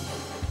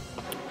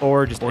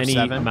 Or just Or any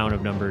 7. amount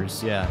of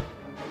numbers. Yeah.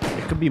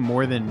 It could be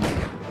more than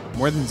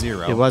More than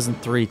 0. It wasn't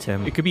 3,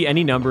 Tim. It could be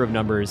any number of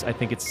numbers. I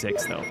think it's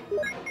 6, though.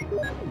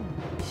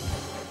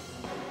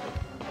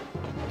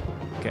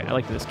 Okay, I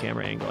like this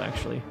camera angle,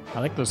 actually.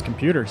 I like those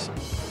computers.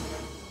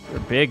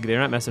 They're big. They're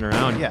not messing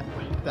around. Yeah,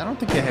 I don't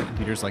think they had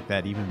computers like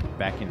that even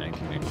back in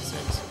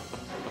 1996.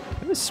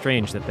 It was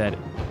strange that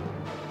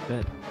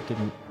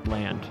didn't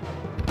land.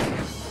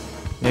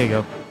 There you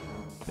go.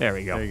 There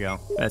we go. There you go.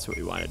 That's what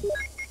we wanted.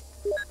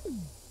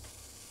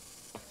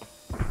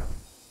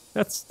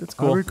 That's I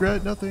cool.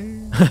 regret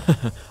nothing.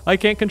 I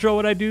can't control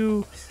what I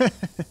do. Barry?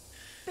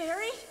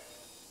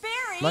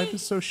 Barry! Life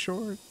is so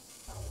short.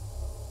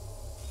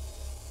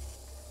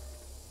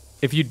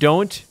 If you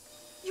don't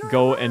You're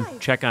go alive. and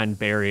check on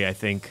Barry, I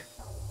think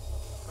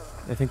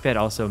that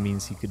also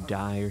means he could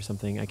die or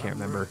something. I can't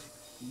remember.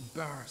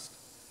 Embarrassed.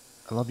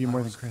 I love you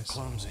more than Chris.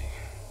 Clumsy.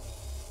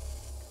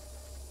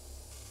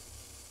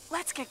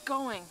 Let's get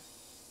going.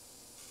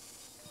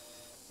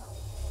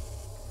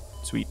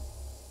 Sweet.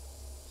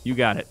 You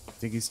got it.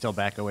 Think he's still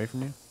back away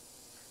from you?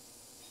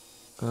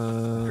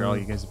 After all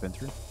you guys have been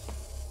through?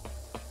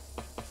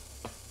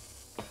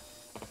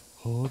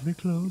 Hold me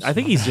close. I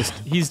think he's just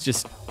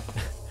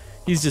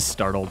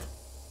startled.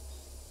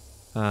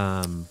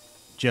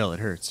 Jill, it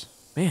hurts.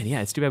 Man, yeah,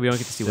 it's too bad we don't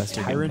get to see The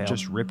Western tyrant Impale.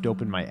 just ripped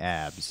open my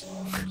abs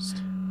first.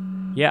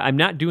 Yeah, I'm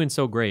not doing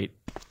so great.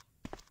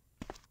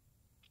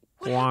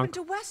 What Blanc, happened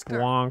to Wesker?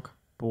 Blanc,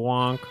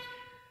 blanc.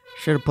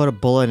 Should have put a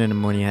bullet in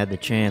him when you had the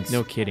chance.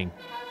 No kidding.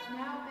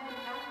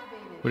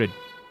 Would have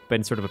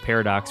been sort of a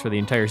paradox for the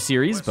entire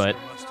series, but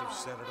Wesker must have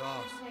set it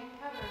off.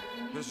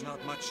 There's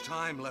not much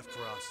time left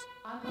for us.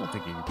 I don't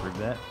think you can prove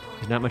that.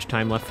 there's not much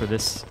time left for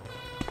this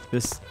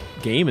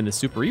game in the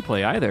Super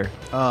Replay either.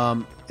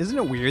 Isn't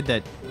it weird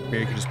that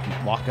Barry could just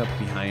walk up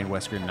behind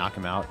Wesker and knock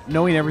him out,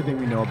 knowing everything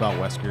we know about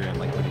Wesker and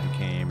like what he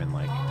became and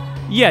like.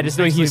 Yeah, just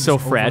knowing basically he's so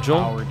just fragile.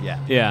 overpowered, Yeah.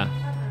 Yeah.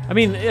 I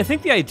mean, I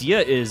think the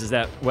idea is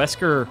that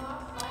Wesker,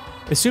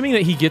 assuming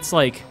that he gets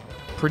like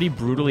pretty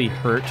brutally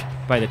hurt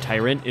by the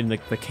tyrant in the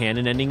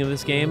canon ending of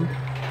this game,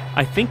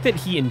 I think that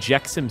he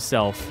injects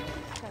himself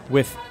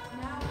with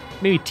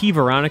maybe T.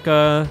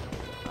 Veronica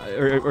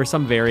or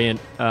some variant,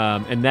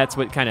 and that's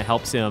what kind of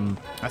helps him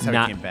That's how he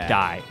not came back.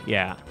 die.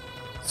 Yeah.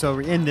 So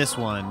in this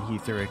one, he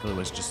theoretically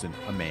was just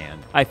a man.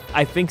 I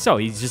think so.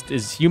 He's just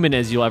as human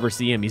as you'll ever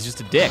see him. He's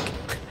just a dick.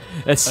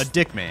 That's A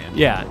dick man.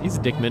 Yeah, he's a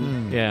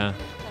Dickman. Yeah,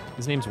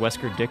 his name's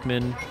Wesker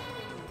Dickman.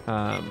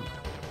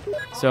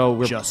 So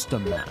we're Just a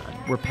man.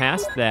 we're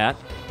past that.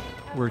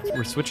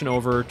 We're switching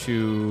over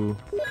to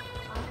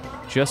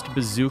just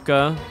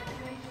Bazooka,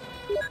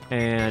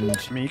 and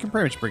I mean, you can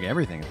pretty much bring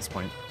everything at this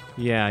point.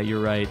 yeah,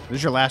 you're right. This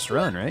is your last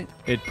run, right?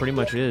 It pretty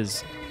much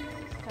is.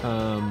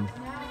 I'm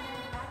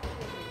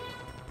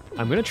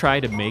gonna try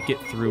to make it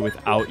through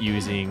without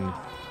using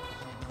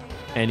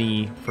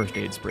any first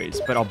aid sprays,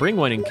 but I'll bring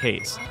one in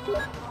case.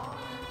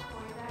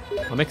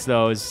 I'll mix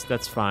those.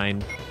 That's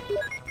fine.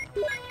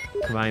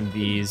 Combine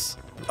these.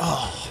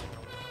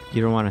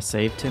 You don't want to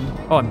save, Tim?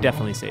 Oh, I'm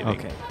definitely saving.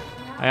 Okay.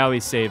 I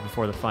always save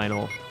before the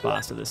final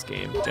boss of this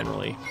game,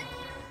 generally.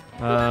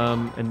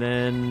 And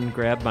then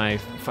grab my,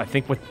 I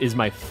think what is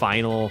my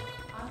final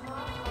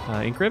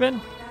ink ribbon?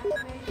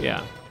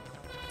 Yeah.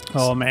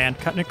 Oh man,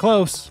 cutting it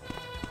close.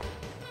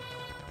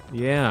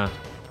 Yeah.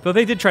 Though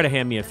they did try to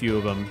hand me a few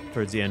of them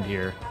towards the end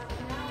here.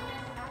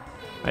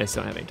 I just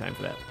don't have any time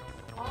for that.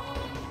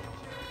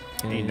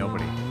 Ain't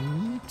nobody.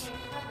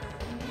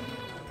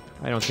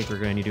 I don't think we're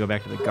going to need to go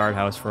back to the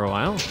guardhouse for a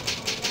while.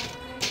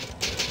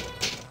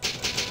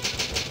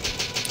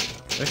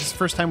 This is the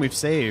first time we've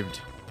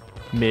saved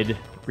Mid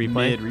replay.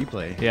 mid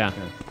replay. Yeah.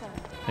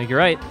 I think you're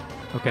right.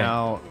 Okay.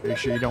 Now, are you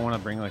sure you don't want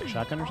to bring like a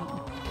shotgun or something?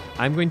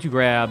 I'm going to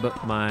grab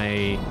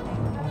my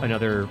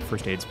another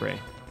first aid spray.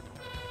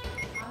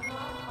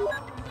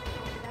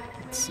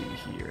 Let's see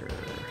here.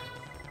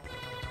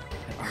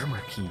 That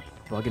armor key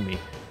bugging me.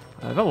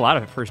 I have a lot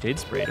of first aid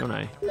spray, don't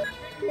I?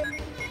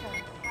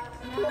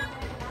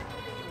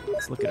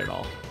 Let's look at it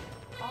all.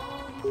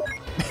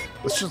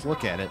 Let's just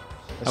look at it.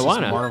 Let's I just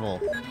wanna. marvel.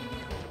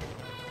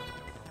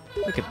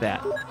 Look at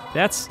that.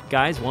 That's,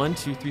 guys, 1,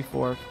 2, 3,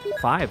 4,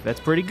 5. That's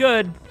pretty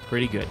good.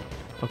 Pretty good.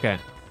 Okay.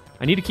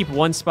 I need to keep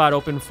one spot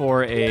open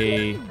for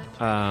a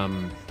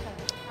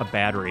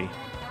battery.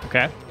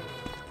 Okay.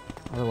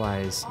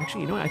 Otherwise,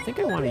 actually, you know what? I think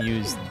I want to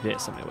use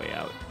this on my way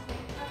out.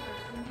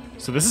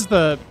 So this is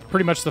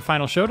pretty much the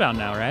final showdown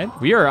now, right?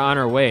 We are on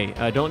our way.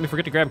 Don't let me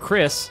forget to grab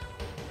Chris.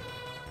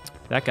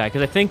 That guy,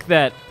 because I think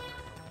that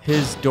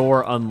his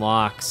door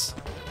unlocks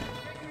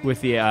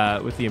with the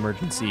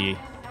emergency,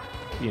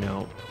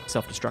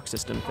 self-destruct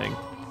system thing.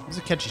 This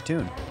is a catchy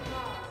tune.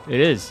 It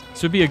is.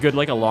 This would be a good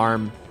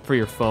alarm for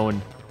your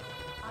phone.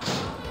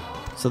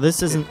 So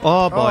this isn't...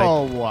 Oh, boy.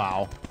 Oh,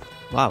 wow.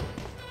 Wow.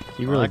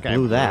 He really that guy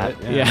blew blew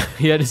that. it. Yeah,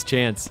 he had his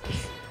chance.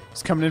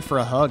 He's coming in for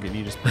a hug, and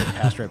you just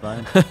passed right by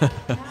him.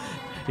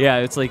 Yeah,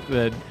 it's like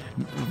the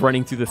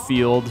running through the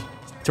field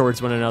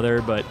towards one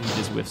another, but he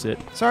just whiffs it.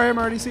 Sorry, I'm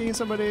already seeing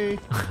somebody.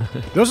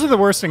 Those are the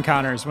worst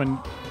encounters when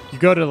you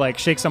go to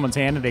shake someone's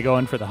hand and they go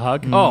in for the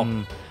hug.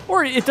 Oh,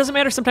 Or it doesn't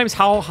matter sometimes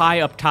how high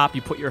up top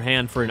you put your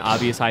hand for an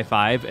obvious high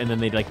five, and then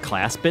they like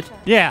clasp it.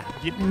 Yeah,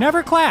 you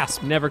never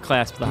clasp. Never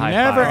clasp the high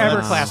Never five.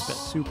 ever clasp it.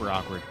 Super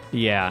awkward.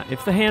 Yeah,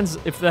 if the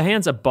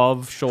hand's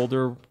above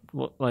shoulder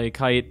like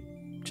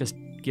height, just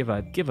give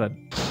a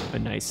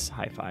nice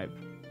high five.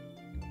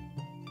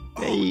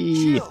 Hey.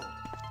 Jill.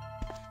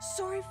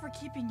 Sorry for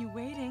keeping you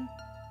waiting.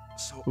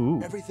 So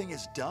Ooh. everything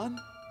is done?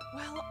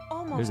 Well,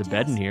 almost. There's a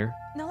bed in yes. here.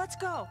 Now let's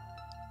go.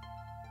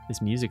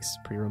 This music's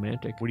pretty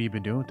romantic. What have you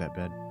been doing with that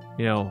bed?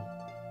 You know,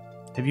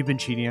 Have you been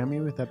cheating on me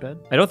with that bed?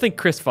 I don't think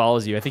Chris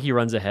follows you. I think he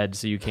runs ahead,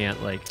 so you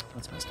can't like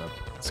That's messed up.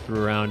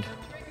 screw around.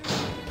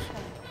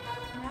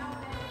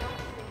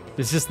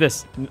 It's just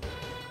this.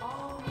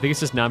 I think it's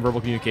just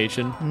nonverbal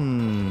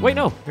communication. Wait,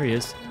 no, here he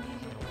is.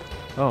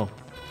 Oh,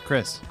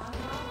 Chris,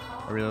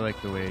 I really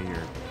like the way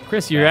you're...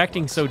 Chris, you're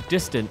acting so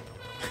distant.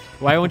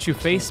 Why won't you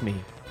face me?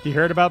 You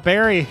heard about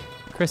Barry?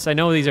 Chris, I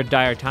know these are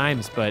dire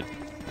times, but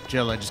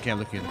Jill, I just can't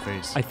look you in the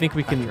face. I think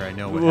we can. After I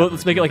know what Well, happened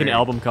let's with make it you, like an Barry.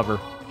 album cover.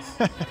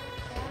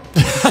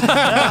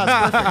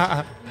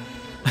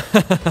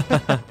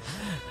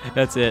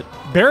 That's it.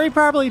 Barry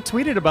probably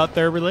tweeted about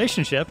their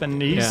relationship,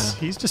 and Yeah.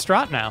 he's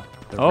distraught now.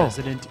 The Oh.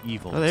 Resident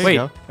Evil. Oh, there you Wait,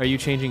 go. are you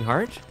changing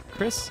heart,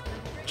 Chris?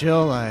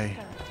 Jill,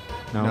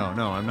 No.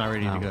 No, I'm not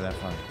ready No. to go that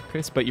far.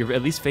 Chris, but you're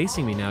at least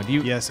facing me now. Do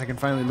you Yes, I can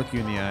finally look you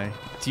in the eye.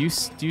 do you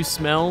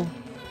smell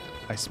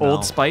I smell.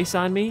 Old Spice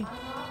on me?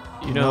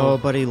 You know,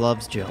 Nobody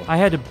loves Jill. I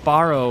had to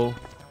borrow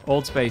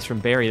Old Spice from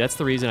Barry. That's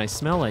the reason I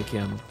smell like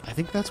him. I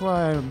think that's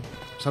why I'm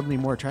suddenly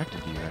more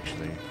attracted to you,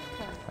 actually.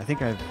 I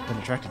think I've been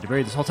attracted to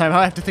Barry this whole time.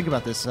 I have to think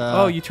about this.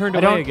 Oh, you turned I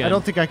away don't- again. I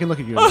don't think I can look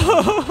at you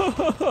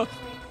anymore.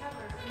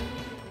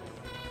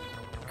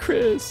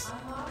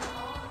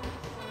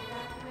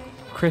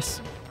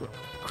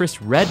 Chris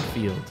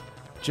Redfield.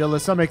 Jill,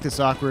 let's not make this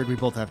awkward. We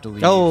both have to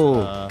leave.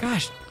 Oh.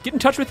 Gosh, get in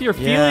touch with your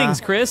Yeah. feelings,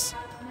 Chris.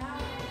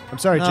 I'm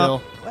sorry, No.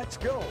 Jill. Let's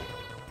go.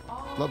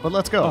 But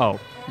let's go. Oh,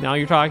 now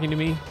you're talking to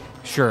me?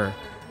 Sure.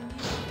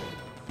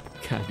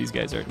 God, these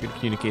guys aren't good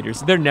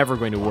communicators. They're never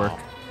going to work.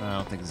 I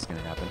don't think this is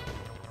going to happen.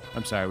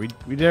 I'm sorry.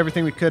 We did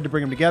everything we could to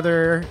bring them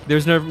together.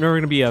 There's never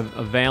going to be a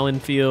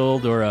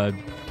Valenfield or a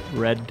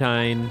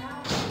Redtine,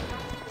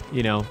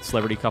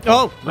 celebrity couple.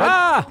 Oh,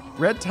 Red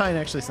Red Tine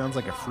actually sounds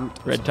like a fruit.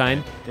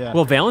 Redtine. Yeah.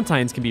 Well,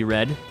 Valentine's can be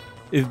red.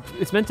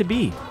 It's meant to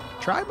be.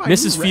 Try my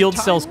Mrs. new Field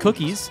Red sells Tine.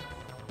 cookies.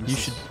 You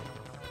should.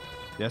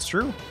 That's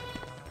true.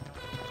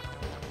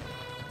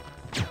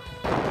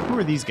 Who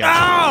are these guys?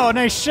 Oh,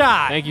 nice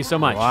shot! Thank you so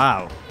much.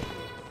 Wow.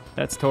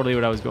 That's totally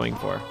what I was going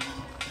for.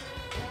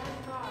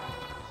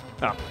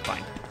 Oh,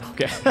 fine.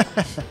 Okay.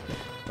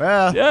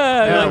 Well,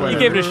 Yeah, you whatever.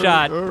 gave it a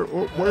shot.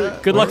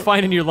 Good luck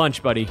finding your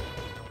lunch, buddy.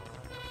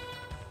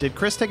 Did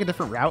Chris take a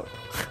different route?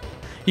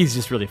 He's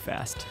just really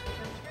fast.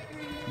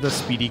 The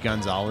Speedy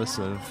Gonzalez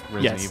of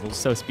Resident Yes, Evil.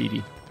 so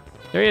speedy.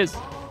 There he is.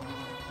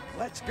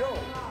 Let's go.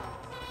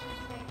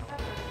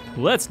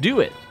 Let's do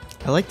it.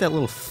 I like that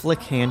little flick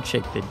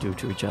handshake they do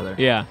to each other.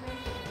 Yeah.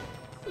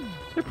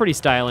 They're pretty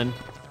styling.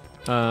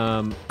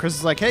 Chris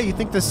is like, hey, you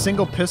think this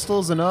single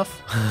pistol's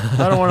enough?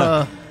 I don't want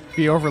to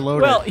be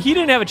overloaded. Well, he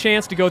didn't have a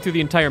chance to go through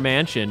the entire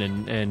mansion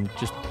and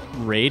just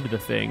raid the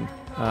thing.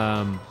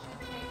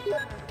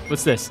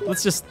 What's this?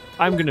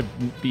 I'm going to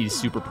be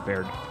super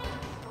prepared.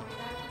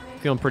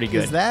 Feeling pretty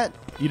good. Is that,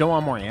 you don't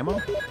want more ammo?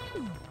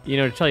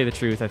 To tell you the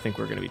truth, I think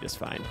we're going to be just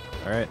fine.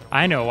 All right.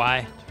 I know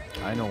why.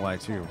 I know why,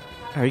 too.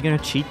 Are you going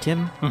to cheat,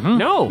 Tim?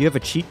 No. You have a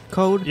cheat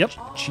code? Yep.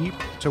 Cheap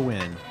to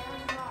win.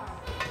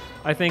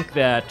 I think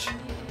that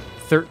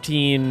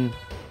 13...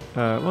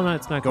 well, no,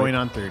 it's not Going quite-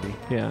 on 30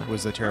 Yeah.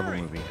 was a terrible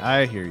movie.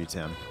 I hear you,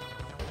 Tim.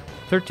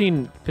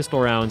 13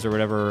 pistol rounds or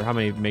whatever, how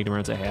many Magnum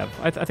rounds I have.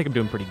 I think I'm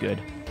doing pretty good.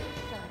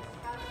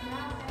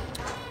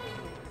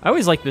 I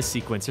always like this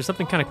sequence. There's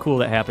something kind of cool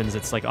that happens.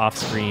 It's like off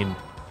screen.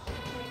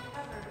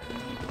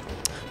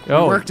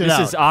 Oh, worked it this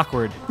out. is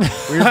awkward. We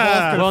were both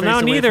gonna Well, face now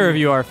away neither from of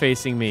you are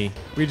facing me.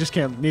 We just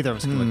can't, neither of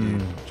us can look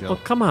at you, Jill. Well,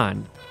 come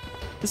on.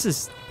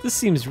 This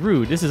seems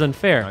rude. This is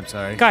unfair. I'm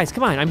sorry. Guys,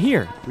 come on. I'm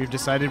here. We've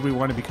decided we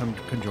want to become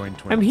conjoined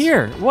twins. I'm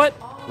here. What?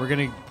 We're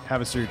going to have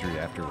a surgery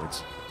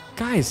afterwards.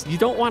 Guys, you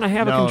don't want to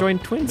have a No.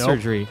 conjoined twin Nope.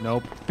 surgery.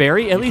 Nope.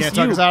 Barry, at You least can't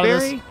talk you. us out of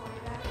this. Barry?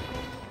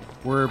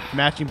 We're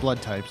matching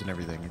blood types and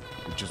everything.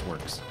 It just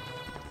works.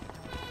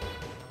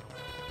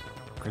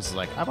 Chris is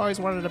like, I've always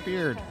wanted a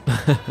beard.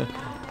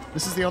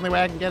 This is the only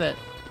way I can get it.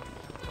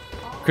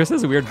 Chris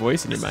has a weird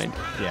voice in your mind.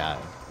 Yeah.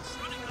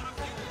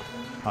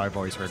 How I've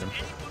always heard him.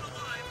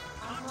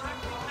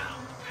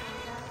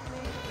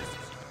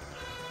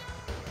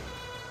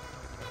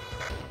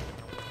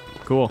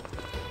 Cool.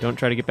 Don't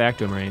try to get back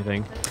to him or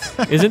anything.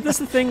 Isn't this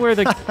the thing where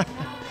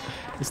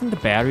isn't the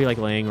battery like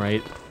laying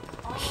right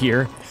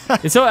here?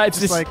 And so it's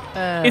Just just like,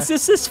 it's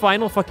just this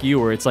final fuck you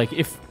where it's like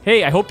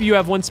hey, I hope you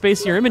have one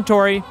space in your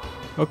inventory.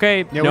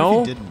 Okay, Yeah, no.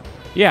 what if he didn't?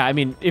 Yeah, I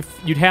mean, if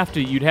you'd have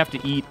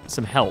to eat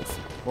some health.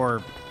 Or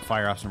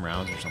fire off some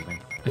rounds or something.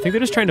 I think they're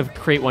just trying to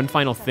create one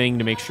final thing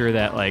to make sure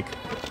that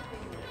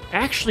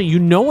actually, you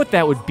know what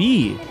that would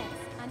be.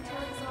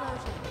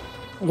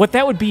 what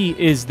that would be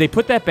is they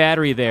put that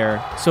battery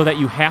there so that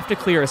you have to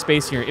clear a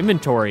space in your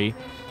inventory,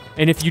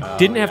 and if you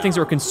didn't have things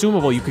that were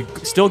consumable, you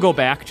could still go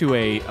back to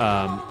a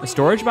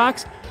storage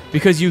box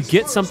because you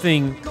get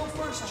something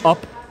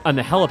up on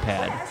the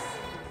helipad.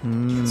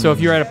 So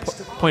if you're at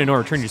a point of no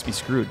return, you'd just be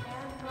screwed.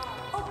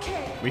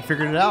 We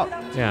figured it out.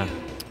 Yeah.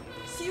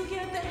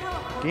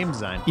 Game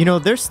design. You know,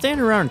 they're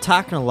standing around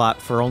talking a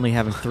lot for only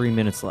having 3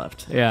 minutes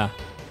left. Yeah.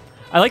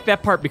 I like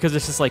that part because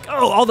it's just like,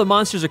 oh, all the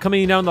monsters are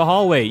coming down the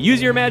hallway.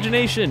 Use your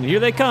imagination. Here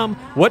they come.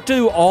 What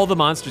do all the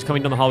monsters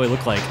coming down the hallway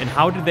look like, and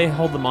how did they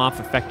hold them off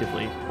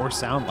effectively? Or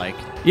sound like.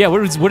 Yeah, what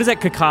does that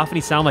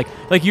cacophony sound like?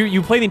 Like,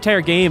 you play the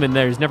entire game, and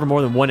there's never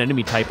more than one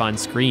enemy type on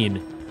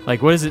screen.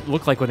 Like, what does it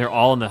look like when they're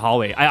all in the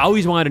hallway? I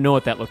always wanted to know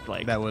what that looked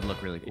like. That would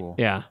look really cool.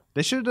 Yeah.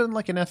 They should have done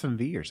like an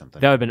FMV or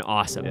something. That would have been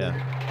awesome.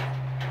 Yeah.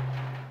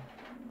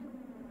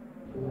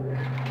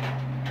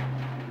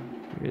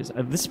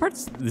 This part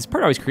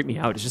always creeped me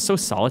out. It's just so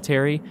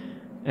solitary,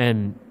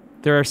 and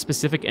there are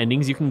specific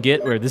endings you can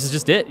get where this is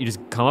just it. You just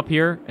come up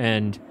here,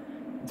 and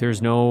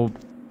there's no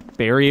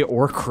Barry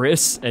or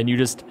Chris, and you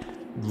just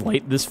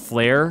light this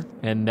flare,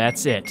 and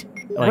that's it.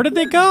 Like, Where did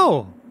they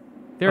go?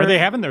 Are Are they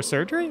having their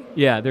surgery?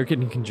 Yeah, they're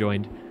getting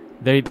conjoined.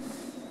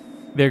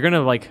 They're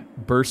gonna like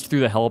burst through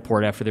the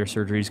heliport after their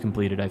surgery is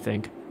completed, I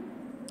think.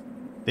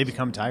 They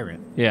become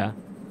Tyrant. Yeah.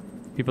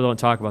 People don't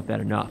talk about that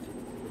enough.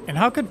 And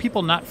how could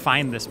people not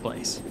find this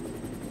place?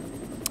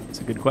 It's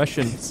a good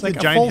question. It's like a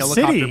a giant full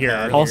helicopter city here.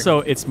 pad. Also,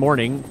 it's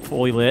morning,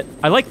 fully lit.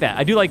 I like that.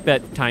 I do like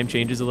that time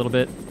changes a little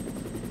bit.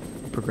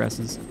 It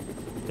progresses.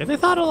 Yeah, they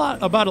thought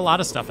about a lot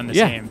of stuff in this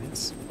Yeah. game.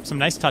 It's some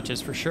nice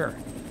touches for sure.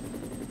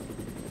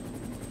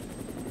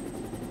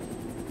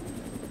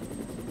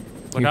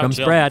 Look Here out, comes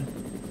Jill. Brad.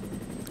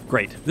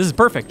 Great. This is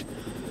perfect.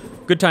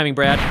 Good timing,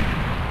 Brad.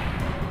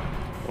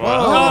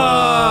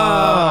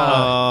 Oh.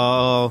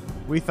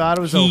 We thought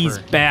it was He's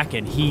over. back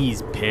and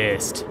he's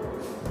pissed.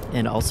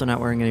 And also not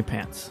wearing any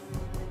pants.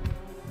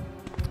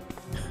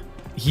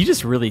 He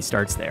just really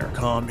starts there.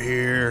 Come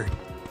here.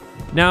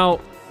 Now,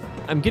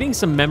 I'm getting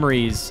some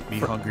memories Be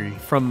hungry.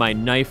 from my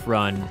knife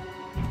run.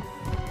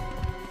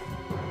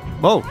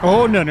 Whoa.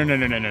 Oh, no.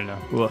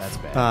 Woof. That's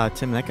bad.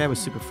 Tim, that guy was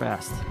super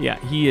fast. Yeah,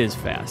 he is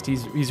fast.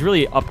 He's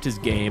really upped his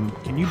game.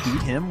 Can you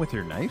beat him with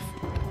your knife?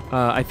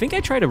 I think I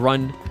try to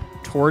run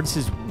towards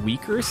his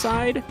weaker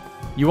side.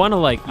 You want to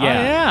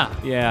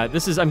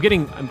this is this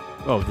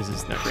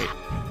is not great.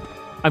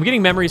 I'm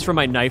getting memories from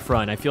my knife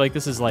run. I feel like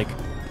this is like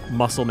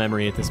muscle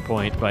memory at this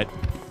point, but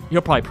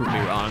you'll probably prove me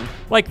wrong.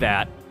 Like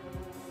that.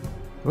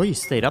 Oh, you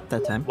stayed up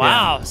that time.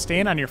 Wow,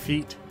 staying on your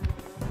feet.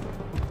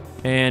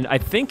 And I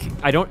think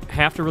I don't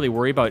have to really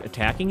worry about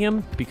attacking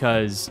him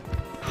because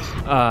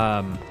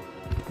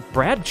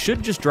Brad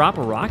should just drop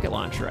a rocket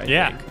launcher, I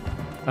think.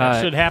 That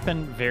should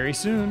happen very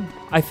soon.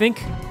 I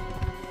think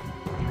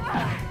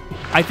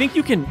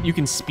you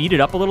can speed it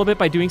up a little bit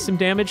by doing some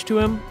damage to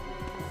him,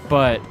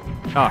 but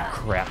oh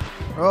crap.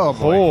 Oh,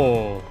 boy.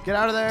 Oh, Get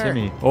out of there.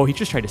 Timmy. Oh, he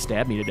just tried to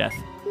stab me to death.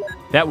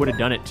 That would have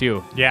done it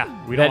too. yeah,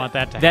 we don't want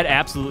that to happen. That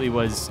absolutely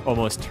was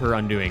almost her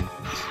undoing.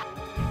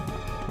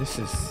 This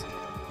is...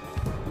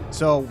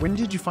 So when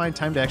did you find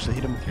time to actually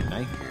hit him with your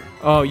knife here?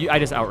 Oh, I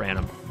just outran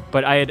him.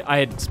 But I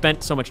had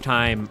spent so much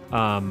time.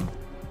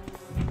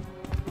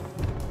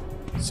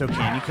 So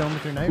can you kill him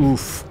with your knife?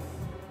 Oof.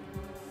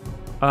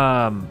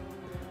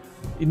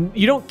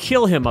 You don't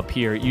kill him up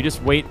here. You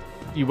just wait.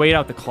 You wait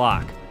out the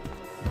clock.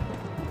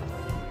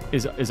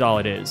 Is all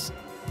it is.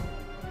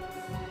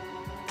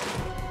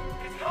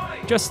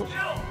 Just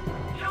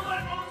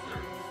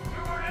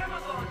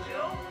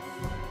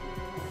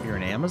You're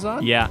an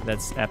Amazon? yeah,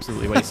 that's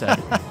absolutely what he said.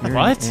 You're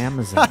What? an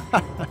Amazon.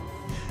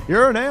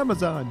 You're an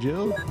Amazon,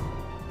 Jill.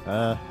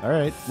 All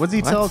right. What does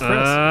he tell Chris?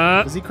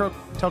 Does he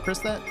tell Chris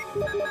that?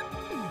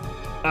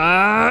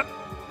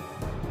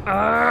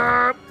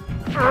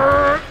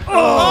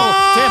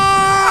 Oh,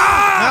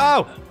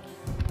 Tim!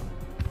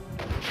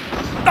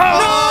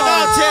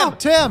 No,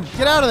 Tim,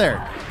 get out of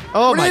there.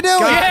 Oh, What are my you doing?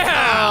 God.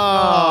 Yeah!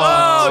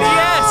 Oh,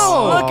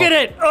 yes! Look at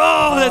it!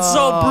 Oh, that's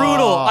so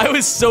brutal. I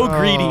was so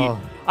greedy.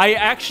 I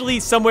actually,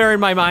 somewhere in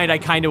my mind, I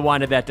kind of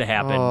wanted that to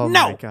happen. Oh,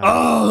 no! my God.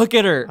 Oh, look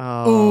at her.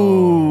 Oh.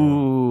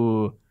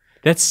 Ooh.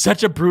 That's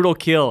such a brutal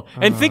kill.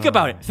 And think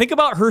about it. Think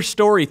about her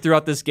story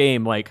throughout this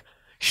game. Like,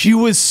 she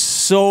was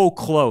so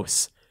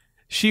close.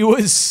 She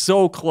was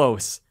so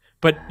close.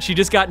 But she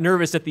just got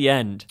nervous at the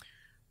end.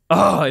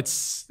 Oh,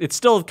 it's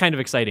still kind of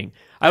exciting.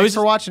 Thanks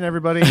for watching,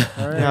 everybody.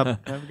 All right.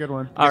 Yep. Have a good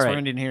one. All Thanks right. for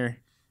ending here.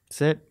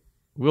 That's it.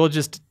 We'll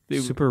just...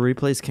 Super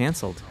Replay's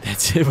canceled.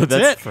 That's it. That's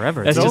it.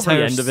 Forever. That's The just the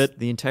entire end of it.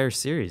 The entire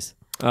series.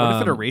 What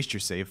if it erased your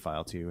save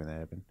file, too, when that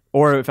happened?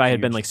 Or if I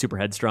had been like super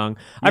headstrong,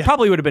 I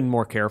probably would have been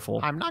more careful.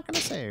 I'm not going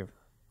to save.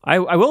 I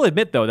will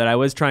admit though that I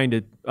was trying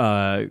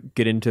to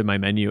get into my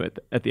menu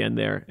at the end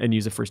there and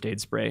use a first aid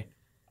spray.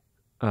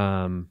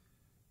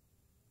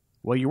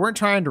 Well, you weren't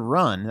trying to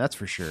run, that's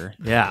for sure.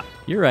 Yeah,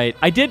 you're right.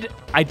 I did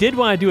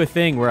want to do a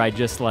thing where I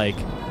just like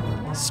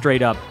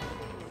straight up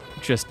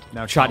just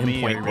Now shot tell him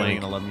me, point are you really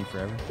blank. going to love me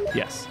forever?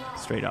 Yes,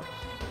 straight up.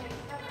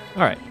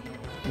 All right.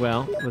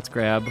 well, let's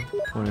grab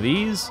one of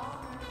these,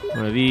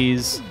 one of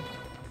these.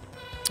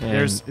 And,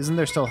 Isn't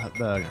there still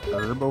the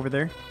herb over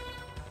there?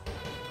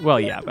 well,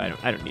 yeah,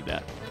 but I don't need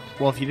that.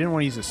 Well, if you didn't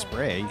want to use a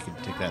spray, you could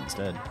take that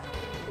instead.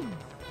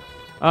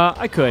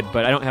 I could,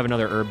 but I don't have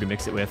another herb to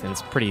mix it with, and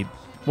it's pretty.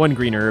 One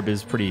green herb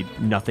is pretty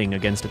nothing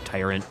against a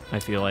tyrant, I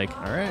feel like.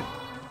 All right.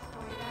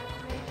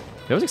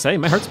 That was exciting.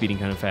 My heart's beating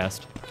kind of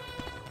fast.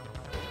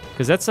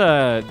 Because that's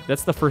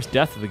the first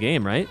death of the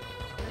game, right?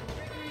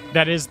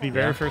 That is the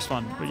very Yeah. first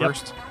one. Yep.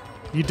 First.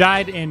 You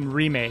died in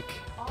Remake.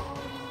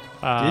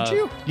 Did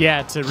you?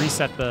 Yeah, to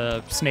reset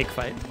the snake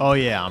fight. Oh,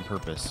 yeah, on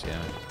purpose,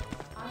 yeah.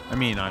 I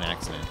mean, on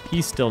accident.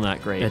 He's still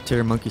not great. That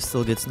Titter Monkey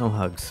still gets no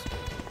hugs.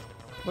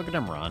 Look at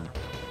him run.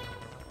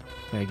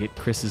 I get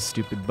Chris's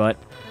stupid butt.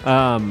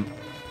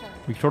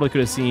 We totally could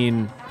have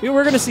seen.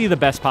 We're gonna see the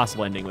best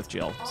possible ending with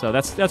Jill, so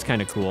that's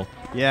kind of cool.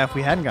 Yeah, if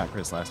we hadn't got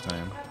Chris last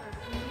time.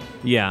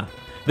 Yeah.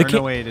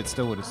 No, wait, it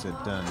still would have said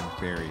done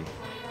Barry.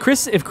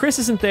 If Chris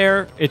isn't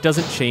there, it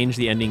doesn't change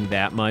the ending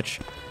that much.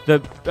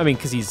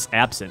 Because he's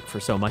absent for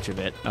so much of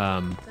it.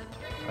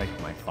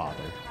 Like my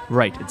father.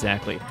 Right,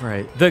 exactly.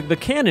 Right. The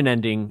canon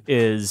ending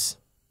is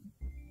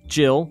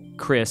Jill,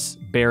 Chris,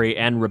 Barry,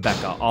 and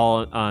Rebecca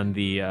all on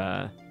the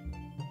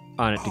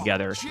on it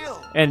together.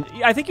 And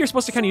I think you're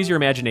supposed to kind of use your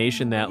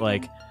imagination that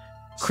like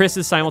Chris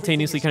is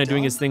simultaneously kind of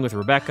doing his thing with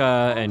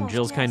Rebecca, and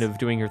Jill's kind of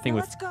doing her thing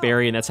with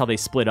Barry, and that's how they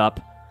split up.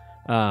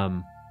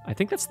 I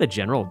think that's the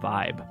general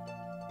vibe.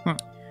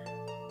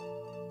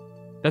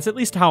 That's at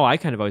least how I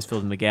kind of always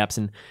filled in the gaps,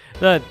 and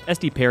the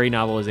S.D. Perry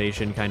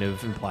novelization kind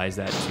of implies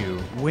that too.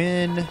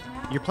 When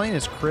you're playing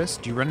as Chris,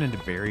 do you run into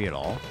Barry at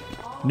all?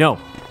 No,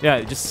 yeah,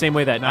 just the same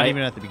way that Not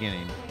even at the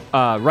beginning.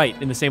 Right,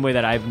 in the same way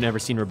that I've never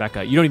seen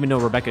Rebecca. You don't even know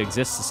Rebecca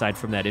exists aside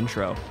from that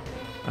intro.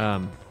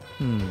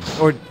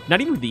 Or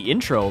not even the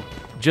intro,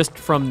 just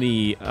from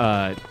the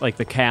like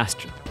the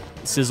cast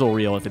sizzle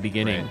reel at the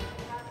beginning. Right.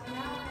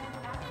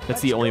 That's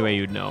the only way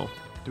you'd know.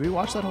 Do we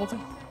watch that whole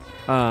thing?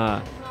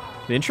 The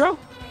intro?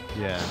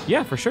 Yeah.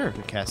 Yeah, for sure.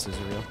 The cast is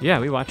real. Yeah,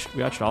 we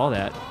watched all of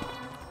that.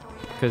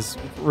 Because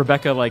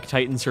Rebecca like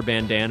tightens her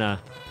bandana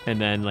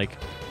and then like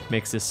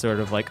makes this sort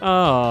of like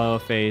oh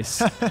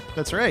face.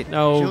 That's right.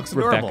 No, She looks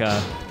adorable.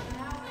 Rebecca.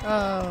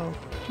 Oh.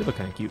 She look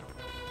kind of cute.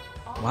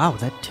 Wow,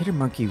 that Titter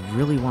Monkey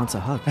really wants a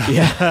hug.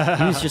 Yeah.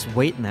 He was just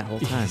waiting that whole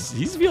time.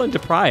 He's feeling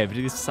deprived.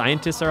 These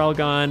scientists are all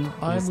gone.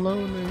 There's I'm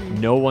lonely.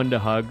 no one to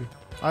hug.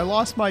 I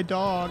lost my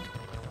dog.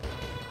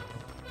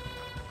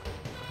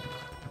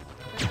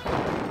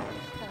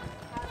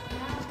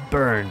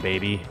 Burn,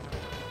 baby.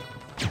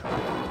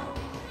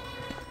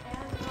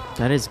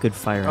 That is good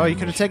fire. Oh, you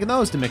could have animation. taken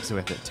those to mix it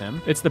with it,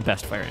 Tim. It's the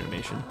best fire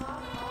animation.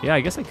 Yeah,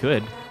 I guess I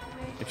could.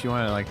 If you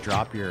want to, like,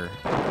 drop your...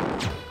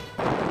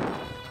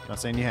 Not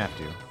saying you have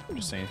to. I'm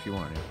just saying if you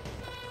want to.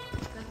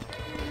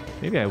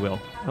 Maybe I will.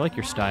 I like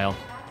your style.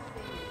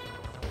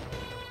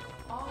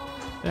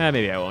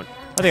 Maybe I won't.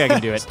 I think I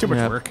can do It's it. too much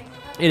Yeah. work.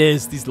 It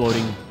is, these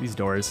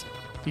doors.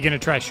 You gonna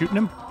try shooting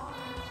him?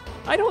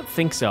 I don't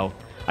think so.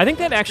 I think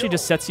that actually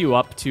just sets you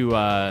up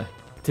to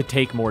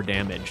take more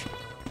damage.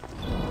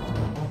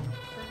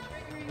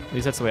 At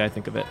least that's the way I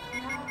think of it.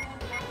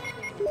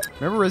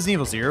 Remember Resident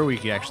Evil 0 where you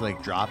could actually,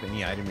 like, drop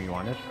any item you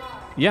wanted?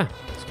 Yeah,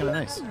 It's kind of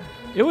nice.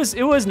 it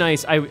was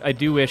nice. I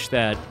do wish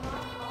that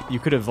you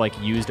could have like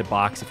used a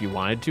box if you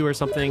wanted to or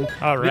something.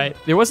 All right.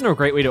 There wasn't a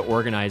great way to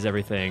organize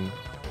everything.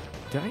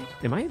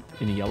 Am I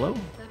in yellow?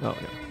 Oh no.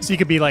 So you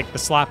could be like the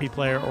sloppy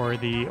player or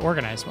the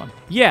organized one.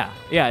 Yeah,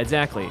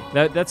 exactly.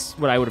 That's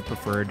what I would have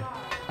preferred.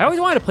 I always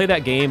wanted to play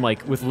that game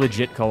like with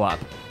legit co-op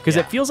because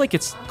Yeah. it feels like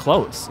it's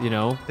close, you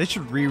know? They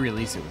should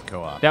re-release it with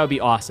co-op. That would be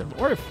awesome.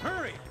 Or if,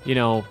 you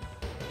know,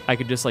 I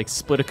could just like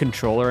split a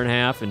controller in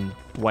half and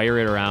wire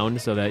it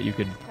around so that you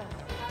could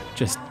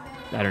just,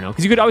 I don't know,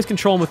 because you could always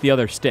control them with the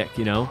other stick,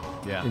 you know?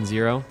 Yeah. In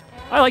Zero.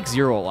 I like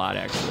Zero a lot,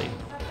 actually.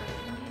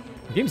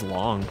 The game's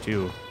long,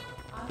 too.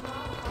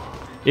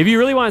 If you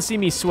really want to see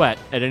me sweat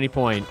at any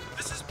point,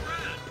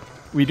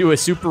 we do a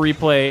super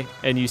replay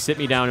and you sit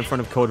me down in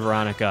front of Code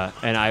Veronica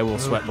and I will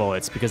sweat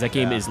bullets because that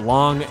game Yeah. is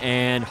long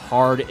and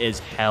hard as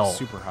hell.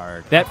 Super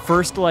hard. That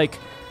first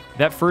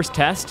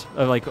test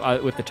of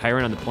with the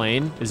tyrant on the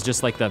plane is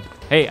just like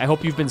hey, I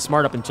hope you've been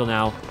smart up until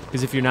now,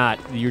 because if you're not,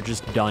 you're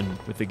just done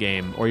with the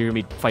game, or you're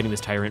gonna be fighting this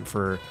tyrant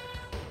for.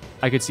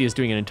 I could see us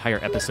doing an entire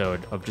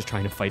episode of just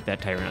trying to fight that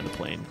tyrant on the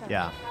plane.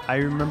 Yeah. I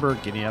remember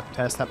getting up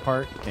past that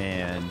part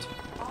and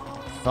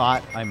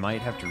thought I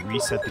might have to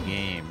reset the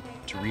game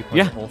to replay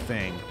Yeah. the whole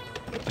thing.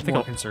 I think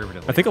more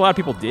conservatively. I think a lot of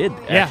people did.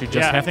 Actually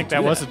just I have think to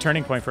that do was a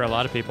turning point for a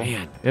lot of people.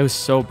 Man, it was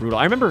so brutal.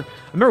 I remember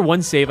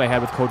one save I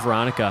had with Code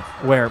Veronica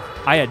where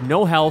I had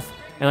no health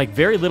and like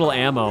very little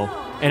ammo,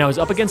 and I was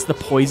up against the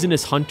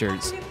poisonous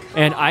hunters,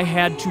 and I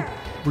had to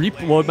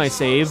reload my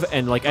save,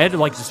 and like I had to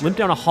like just limp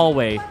down a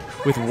hallway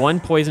with one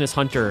poisonous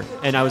hunter,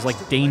 and I was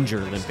like danger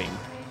limping,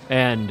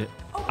 and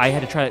I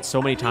had to try that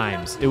so many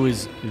times. It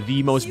was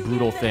the most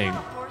brutal thing.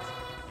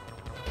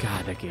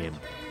 God, that game.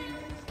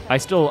 I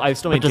still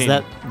But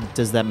maintain.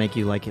 does that make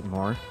you like it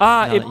more?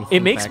 now that you It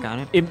think makes back on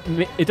it.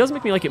 it doesn't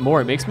make me like it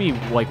more. It makes me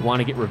like want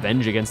to get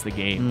revenge against the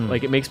game.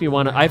 Like it makes me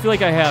want to. I feel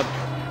like I have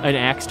an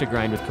axe to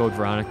grind with Code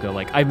Veronica.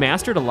 Like I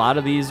mastered a lot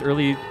of these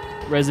early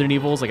Resident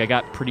Evils. Like I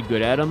got pretty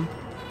good at them.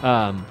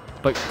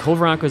 But Code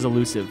Veronica is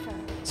elusive.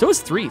 So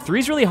is 3.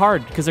 3's really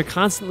hard because they're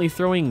constantly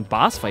throwing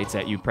boss fights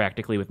at you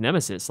practically with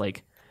Nemesis.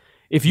 Like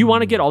if you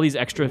want to get all these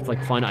extra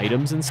like fun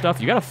items and stuff,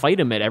 you got to fight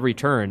him at every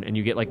turn, and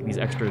you get like these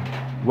extra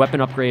weapon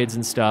upgrades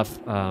and stuff.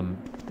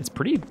 It's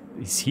pretty.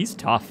 He's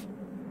tough.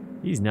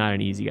 He's not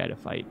an easy guy to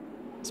fight,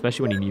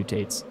 especially when he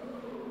mutates.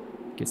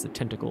 Gets the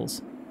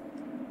tentacles,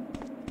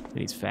 and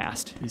he's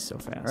fast. He's so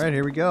fast. All right,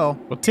 here we go.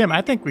 Well, Tim,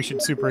 I think we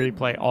should super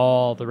replay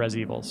all the Res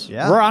Evils.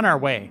 Yeah. We're on our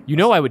way. You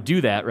know I would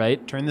do that,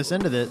 right? Turn this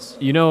into this.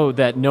 You know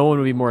that no one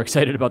would be more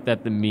excited about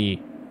that than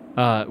me.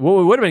 What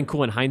would have been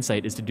cool in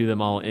hindsight is to do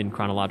them all in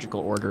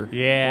chronological order.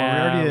 Yeah,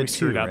 Well, we already did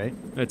screwed 2, up. right?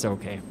 It's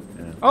okay.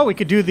 Oh, we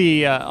could do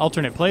the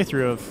alternate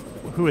playthrough of,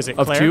 who is it,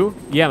 Of Claire? 2?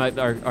 Yeah,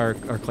 our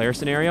Claire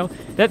scenario.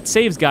 That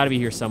save's got to be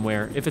here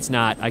somewhere. If it's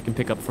not, I can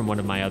pick up from one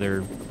of my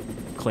other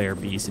Claire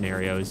B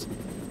scenarios.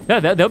 Yeah,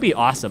 that'll be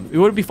awesome. What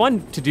would be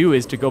fun to do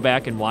is to go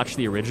back and watch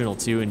the original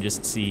too and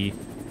just see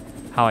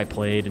how I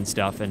played and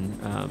stuff and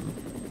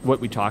what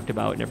we talked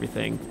about and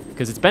everything.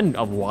 Because it's been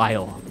a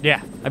while.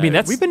 Yeah. I mean,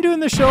 that's... We've been doing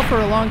this show for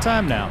a long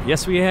time now.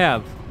 Yes, we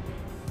have.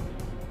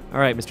 All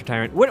right, Mr.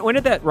 Tyrant. When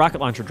did that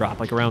rocket launcher drop?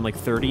 Like around like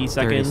 30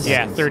 seconds?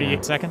 Yeah,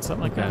 38 seconds,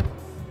 something like that.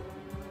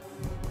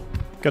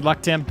 Good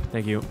luck, Tim.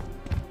 Thank you.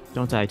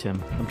 Don't die,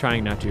 Tim. I'm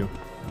trying not to.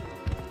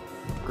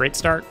 Great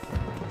start.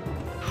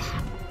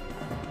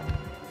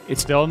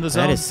 It's still in the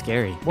zone. That is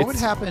scary. What would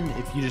happen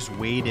if you just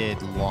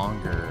waited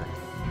longer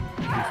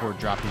before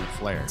dropping the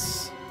flare?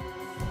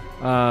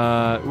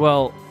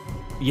 Well,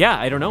 yeah,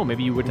 I don't know.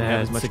 Maybe you wouldn't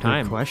have as That's much a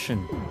time. good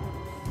question.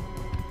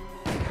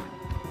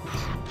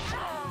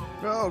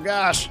 Oh,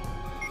 gosh.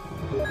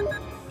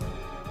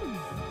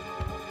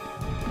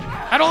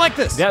 I don't like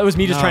this. That was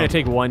me just No. trying to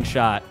take one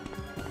shot.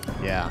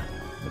 Yeah,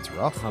 that's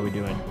rough. How we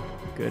doing?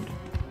 Good.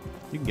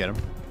 You can get him.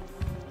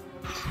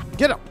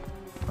 Get him.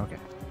 Okay.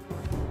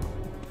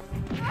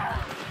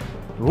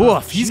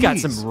 Woof, he's got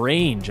jeez. some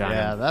range on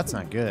Yeah, him. that's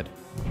not good.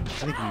 I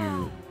think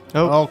you...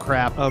 Oh. Oh,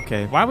 crap.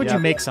 Okay. Why would Yeah. you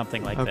make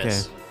something like Okay.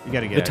 this? You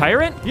got to get The out of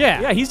tyrant?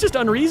 Yeah. Yeah, he's just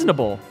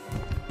unreasonable.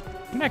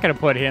 You're not going to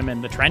put him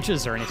in the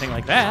trenches or anything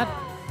like that. here.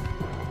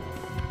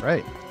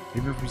 Right.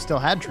 Even if we still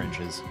had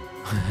trenches.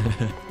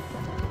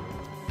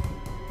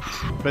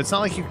 But it's not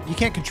like you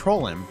can't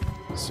control him.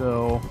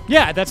 So...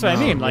 Yeah, that's what I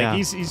No, mean. Like, yeah.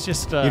 he's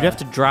just... You'd have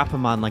to drop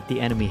him on like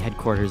the enemy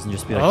headquarters and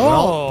just be like, Oh.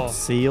 "Well,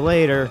 see you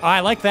later." Oh, I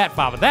like that,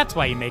 Fava. That's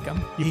why you make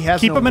him. You He has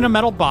keep no him in a will.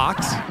 metal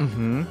box,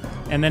 Mm-hmm.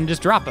 and then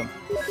just drop him.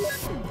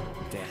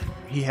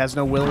 He has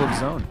no will of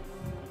his own.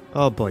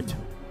 Oh boy.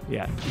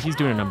 Yeah, he's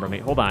doing a number on me.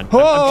 Hold on.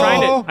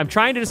 Oh! I'm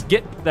trying to just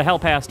get the hell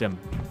past him.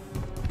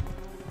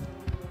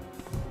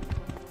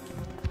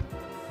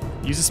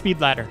 Use a speed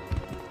ladder.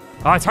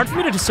 Oh, it's hard for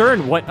me to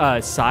discern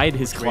what side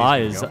his claw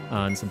Raise is and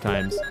on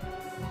sometimes.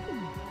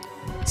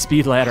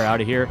 Speed ladder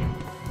out of here.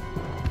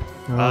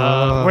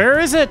 Where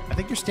is it? I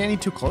think you're standing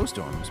too close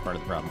to him is part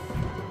of the problem.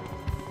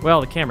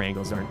 Well, the camera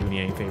angles aren't doing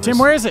you any favors. Tim,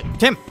 where is it?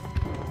 Tim.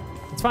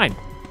 It's fine.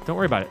 Don't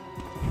worry about it.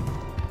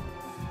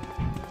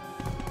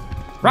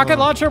 Rocket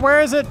launcher,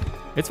 where is it?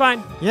 It's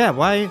fine. Yeah.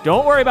 Why?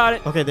 Don't worry about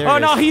it. Okay, there Oh,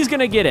 it no, is. he's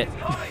going to get it.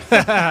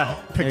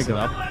 Picks it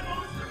up.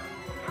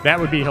 That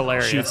would be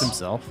hilarious. Shoots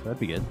himself. That'd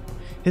be good.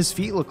 His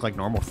feet look like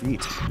normal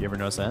feet. You ever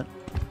notice that?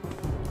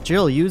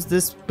 Jill, use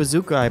this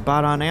bazooka I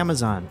bought on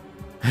Amazon.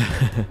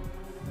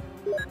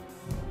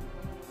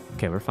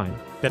 Okay, we're fine.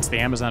 That's the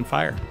Amazon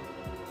Fire.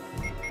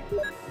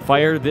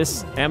 Fire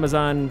this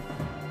Amazon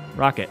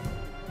rocket.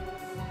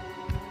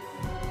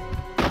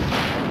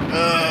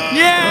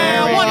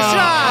 Yeah, one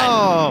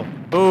shot.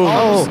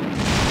 Oh.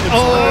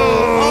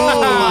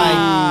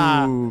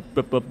 Ooh,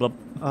 blip, blip, blip.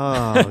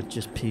 Oh,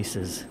 just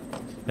pieces.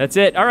 That's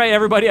it. All right,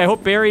 everybody. I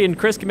hope Barry and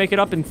Chris can make it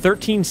up in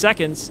 13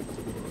 seconds.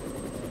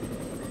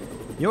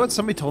 You know what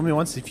somebody told me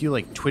once? If you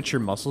like twitch your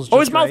muscles just Oh,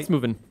 his right, mouth's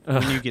moving.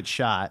 when you get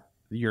shot,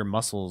 your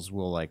muscles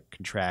will like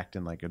contract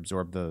and like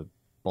absorb the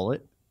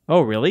bullet.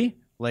 Oh, really?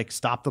 Like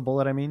stop the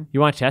bullet, I mean.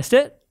 You want to test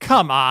it?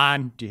 Come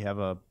on. Do you have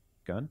a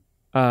gun?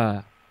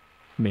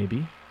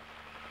 Maybe.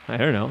 I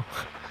don't know.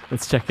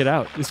 Let's check it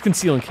out. There's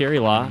conceal and carry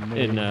law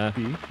in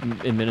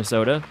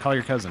Minnesota. Call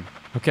your cousin.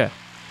 Okay.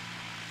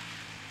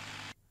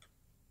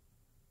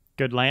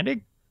 Good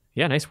landing.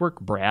 Yeah, nice work,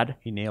 Brad.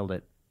 He nailed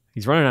it.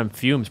 He's running on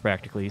fumes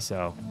practically,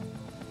 so.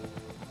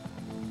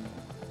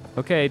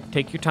 Okay,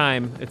 take your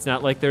time. It's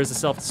not like there's a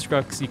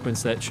self-destruct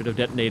sequence that should have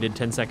detonated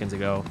 10 seconds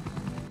ago.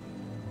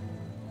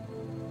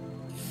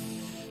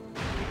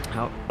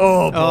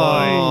 Oh, boy.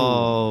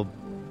 Oh.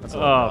 That's a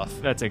little Oh,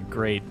 rough. that's a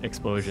great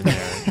explosion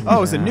there.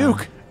 Oh, it's a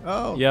nuke.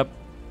 Oh. Yep.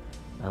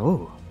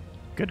 Oh.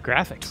 Good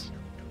graphics.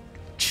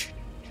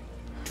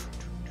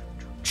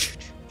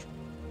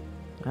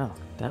 Oh,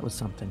 that was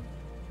something.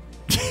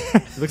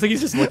 It looks like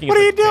he's just looking What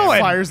at are you the camera. doing?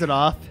 Fires it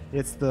off.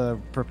 It's the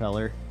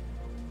propeller.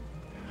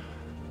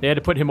 They had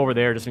to put him over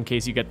there just in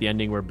case you got the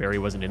ending where Barry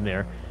wasn't in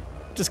there.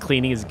 Just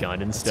cleaning his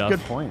gun and That's stuff. a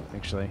good point,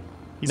 actually.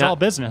 He's all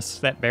business,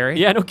 that Barry.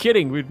 Yeah, no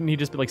kidding. Wouldn't he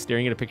just be like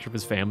staring at a picture of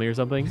his family or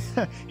something?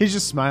 He's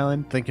just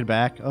smiling, thinking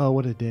back. Oh,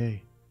 what a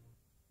day.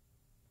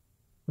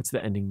 What's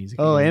the ending music?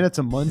 Oh, again? and it's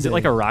a Monday. Is it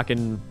like a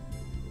rockin'?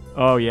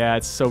 Oh yeah,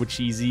 it's so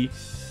cheesy.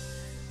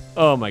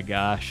 Oh my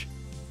gosh.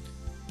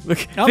 Look,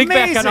 think back on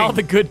Amazing. all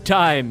the good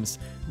times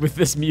with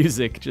this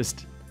music.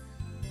 Just,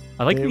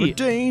 I like They were the.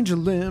 danger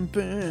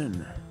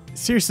limping.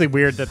 Seriously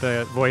weird that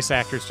the voice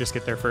actors just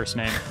get their first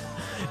name.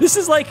 This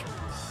is like,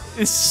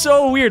 it's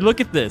so weird.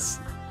 Look at this.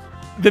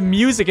 The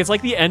music. It's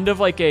like the end of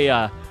like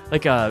a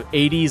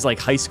 80s like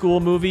high school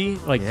movie,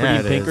 like Yeah,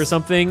 Pretty it Pink or is.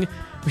 something.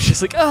 It's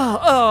just like, oh,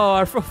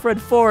 our friend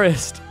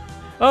Forrest.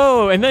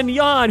 Oh, and then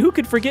Jan. Who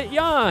could forget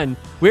Jan?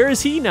 Where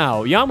is he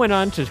now? Jan went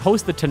on to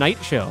host the Tonight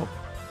Show.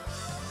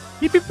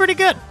 He'd be pretty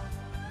good.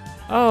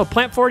 Oh,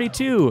 Plant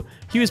 42.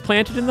 He was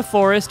planted in the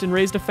forest and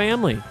raised a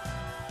family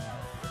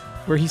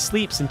where he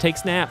sleeps and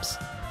takes naps.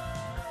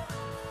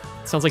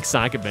 Sounds like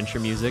Sonic Adventure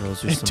music.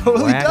 Those are It some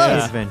totally wacky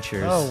does.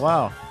 adventures. Oh,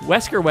 wow.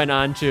 Wesker went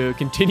on to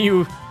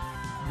continue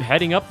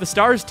heading up the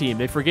Stars team.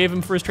 They forgave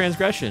him for his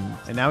transgression.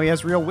 And now he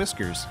has real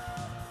whiskers.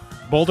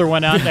 Boulder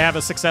went on to have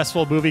a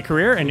successful movie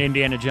career in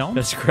Indiana Jones.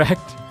 That's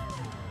correct.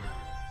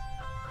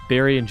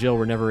 Barry and Jill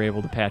were never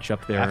able to patch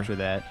up there After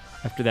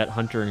that,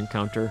 hunter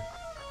encounter.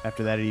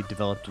 he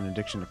developed an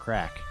addiction to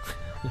crack.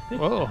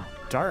 Whoa,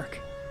 dark.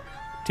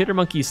 Titter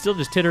Monkey's still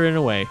just tittering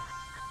away.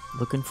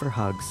 Looking for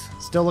hugs.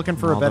 Still looking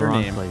for in a all the better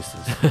wrong name. places.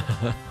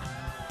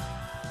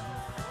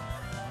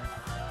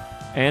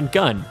 And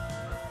Gun.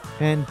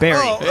 And Barry.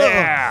 Oh,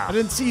 Yeah. I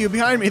didn't see you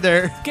behind me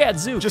there.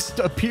 Gadzooks. Just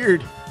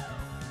appeared.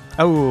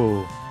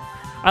 Oh,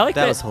 I like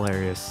that that. was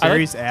hilarious. I like-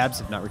 Barry's abs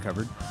have not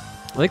recovered.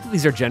 I like that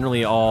these are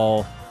generally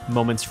all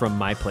moments from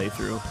my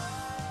playthrough.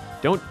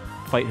 Don't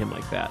fight him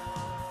like that.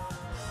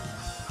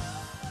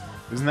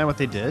 Isn't that what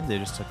they did? They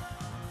just took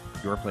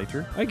your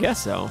playthrough? I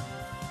guess so.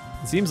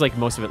 It seems like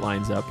most of it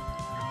lines up.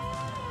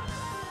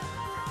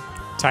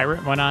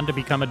 Tyrant went on to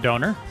become a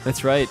donor.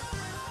 That's right.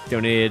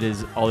 Donated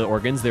his all the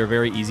organs. They're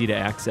very easy to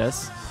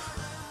access.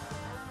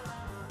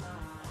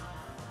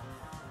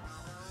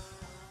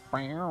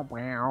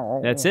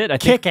 That's it. I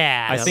think, Kick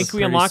ass. I That think was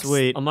we pretty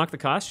sweet. unlocked the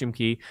costume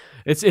key.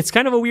 It's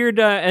kind of a weird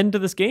end to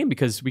this game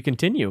because we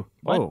continue.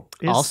 Oh,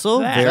 Is Also,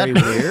 that? very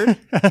weird.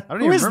 I don't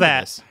Who even is remember that?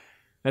 this.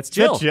 That's Is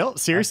that Jill. Jill?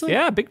 Seriously?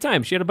 Yeah, big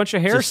time. She had a bunch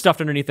of hair Just-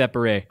 stuffed underneath that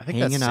beret. I think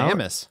that's Hanging out.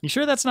 Samus. You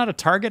sure that's not a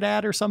Target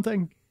ad or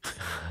something?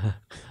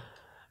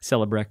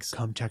 Celebrex.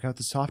 Come check out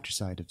the softer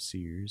side of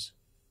Sears.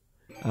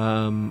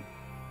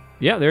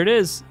 Yeah, there it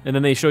is. And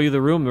then they show you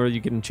the room where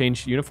you can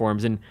change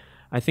uniforms. And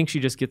I think she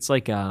just gets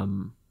like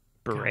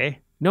Beret?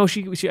 no,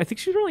 she I think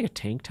she's wearing like a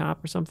tank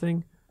top or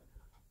something.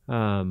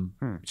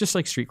 Just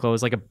like street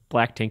clothes, like a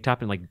black tank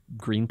top and like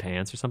green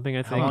pants or something.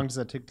 I How think. long does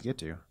that take to get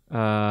to?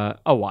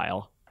 A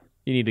while.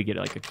 You need to get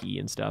like a key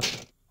and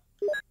stuff.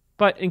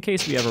 But in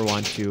case we ever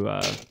want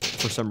to,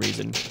 for some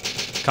reason,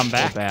 Come go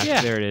back? back,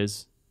 Yeah. there it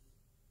is.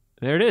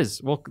 There it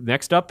is. Well,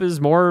 next up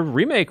is more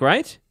remake,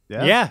 right?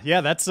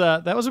 Yeah, that's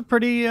that was a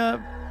pretty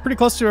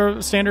close to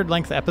a standard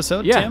length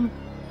episode, Yeah. Tim.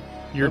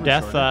 Your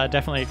death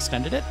definitely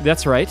extended it.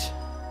 That's right.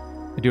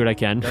 I do what I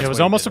can. It was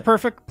almost a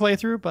perfect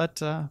playthrough,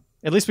 but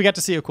at least we got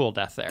to see a cool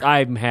death there.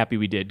 I'm happy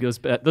we did. Those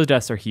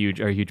deaths are a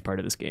huge part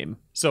of this game.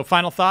 So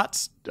final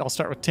thoughts. I'll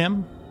start with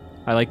Tim.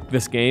 I like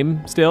this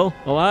game still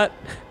a lot.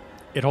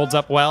 It holds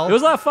up well. It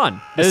was a lot of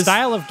fun. The It was-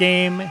 style of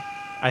game,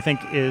 I think,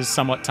 is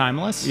somewhat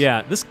timeless.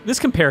 Yeah, this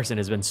comparison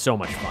has been so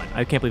much fun.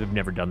 I can't believe I've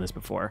never done this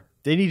before.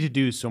 They need to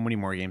do so many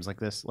more games like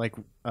this. Like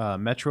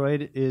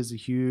Metroid is a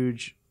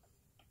huge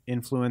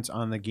influence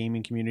on the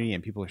gaming community,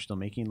 and people are still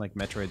making like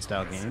Metroid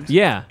style games.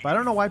 Yeah. But I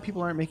don't know why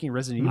people aren't making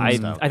Resident Evil I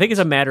style. think it's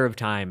a matter of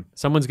time.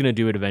 Someone's gonna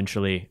do it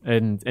eventually,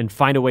 and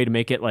find a way to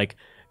make it like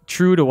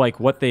true to like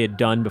what they had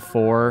done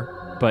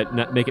before, but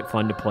not make it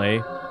fun to play,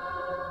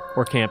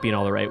 or campy in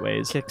all the right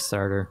ways.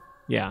 Kickstarter.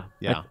 Yeah,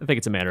 Yeah. I think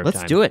it's a matter of Let's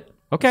time. do it.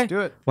 Okay, Do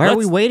it. Why are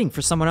we Let's- waiting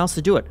for someone else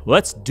to do it?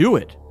 Let's do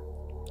it.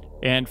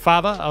 And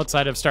Fava,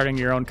 outside of starting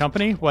your own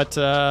company, what?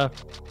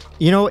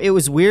 You know, it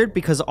was weird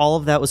because all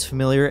of that was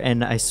familiar,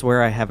 and I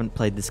swear I haven't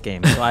played this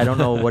game, so I don't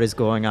know what is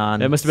going on.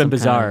 That must have been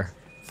Some kind bizarre.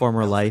 of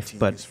former life,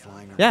 but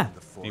yeah,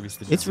 Maybe it's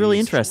the it's really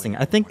disease. interesting.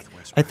 I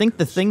think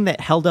the thing that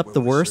held up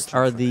the worst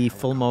are the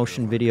full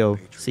motion video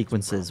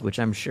sequences, which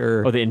I'm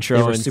sure Oh, the intro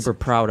they were and- super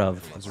proud of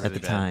are at really the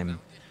bad. time.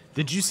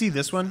 Did you see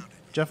this one,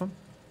 Jeffem?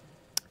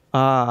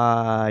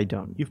 I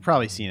don't. You've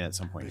probably seen it at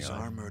some point in your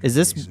life.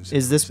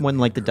 Is this when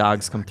like the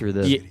dogs come through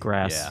the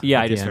grass? Yeah,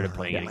 at I the just end? started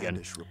playing it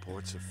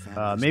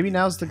again. Maybe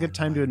now's the good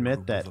time to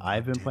admit that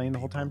I've been playing the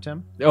whole time,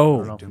 Tim. I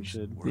don't know Oh, if we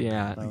should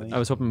yeah. I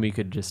was hoping we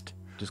could just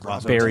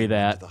gloss bury over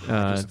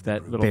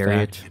that little Bury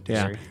fact. it.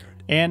 Yeah.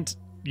 And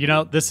you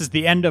know, this is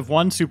the end of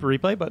one Super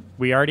Replay, but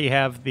we already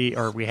have the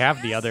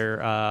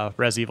other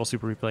Res Evil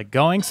Super Replay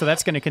going, so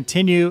that's going to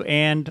continue.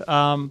 And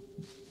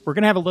we're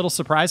going to have a little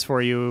surprise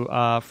for you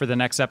for the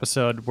next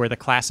episode where the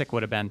classic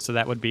would have been. So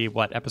that would be,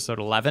 what, episode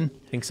 11?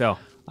 I think so.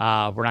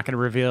 We're not going to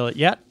reveal it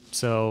yet,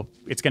 So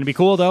it's going to be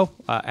cool, though.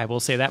 I will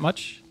say that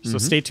much. So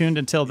stay tuned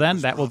until then.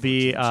 That will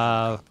be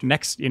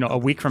next, a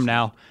week from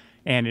now.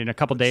 And in a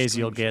couple days,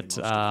 you'll get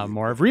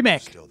more of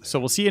Remake. So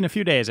we'll see you in a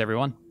few days,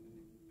 everyone.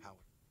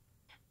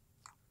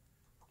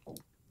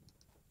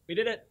 We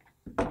did it.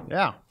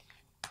 Yeah.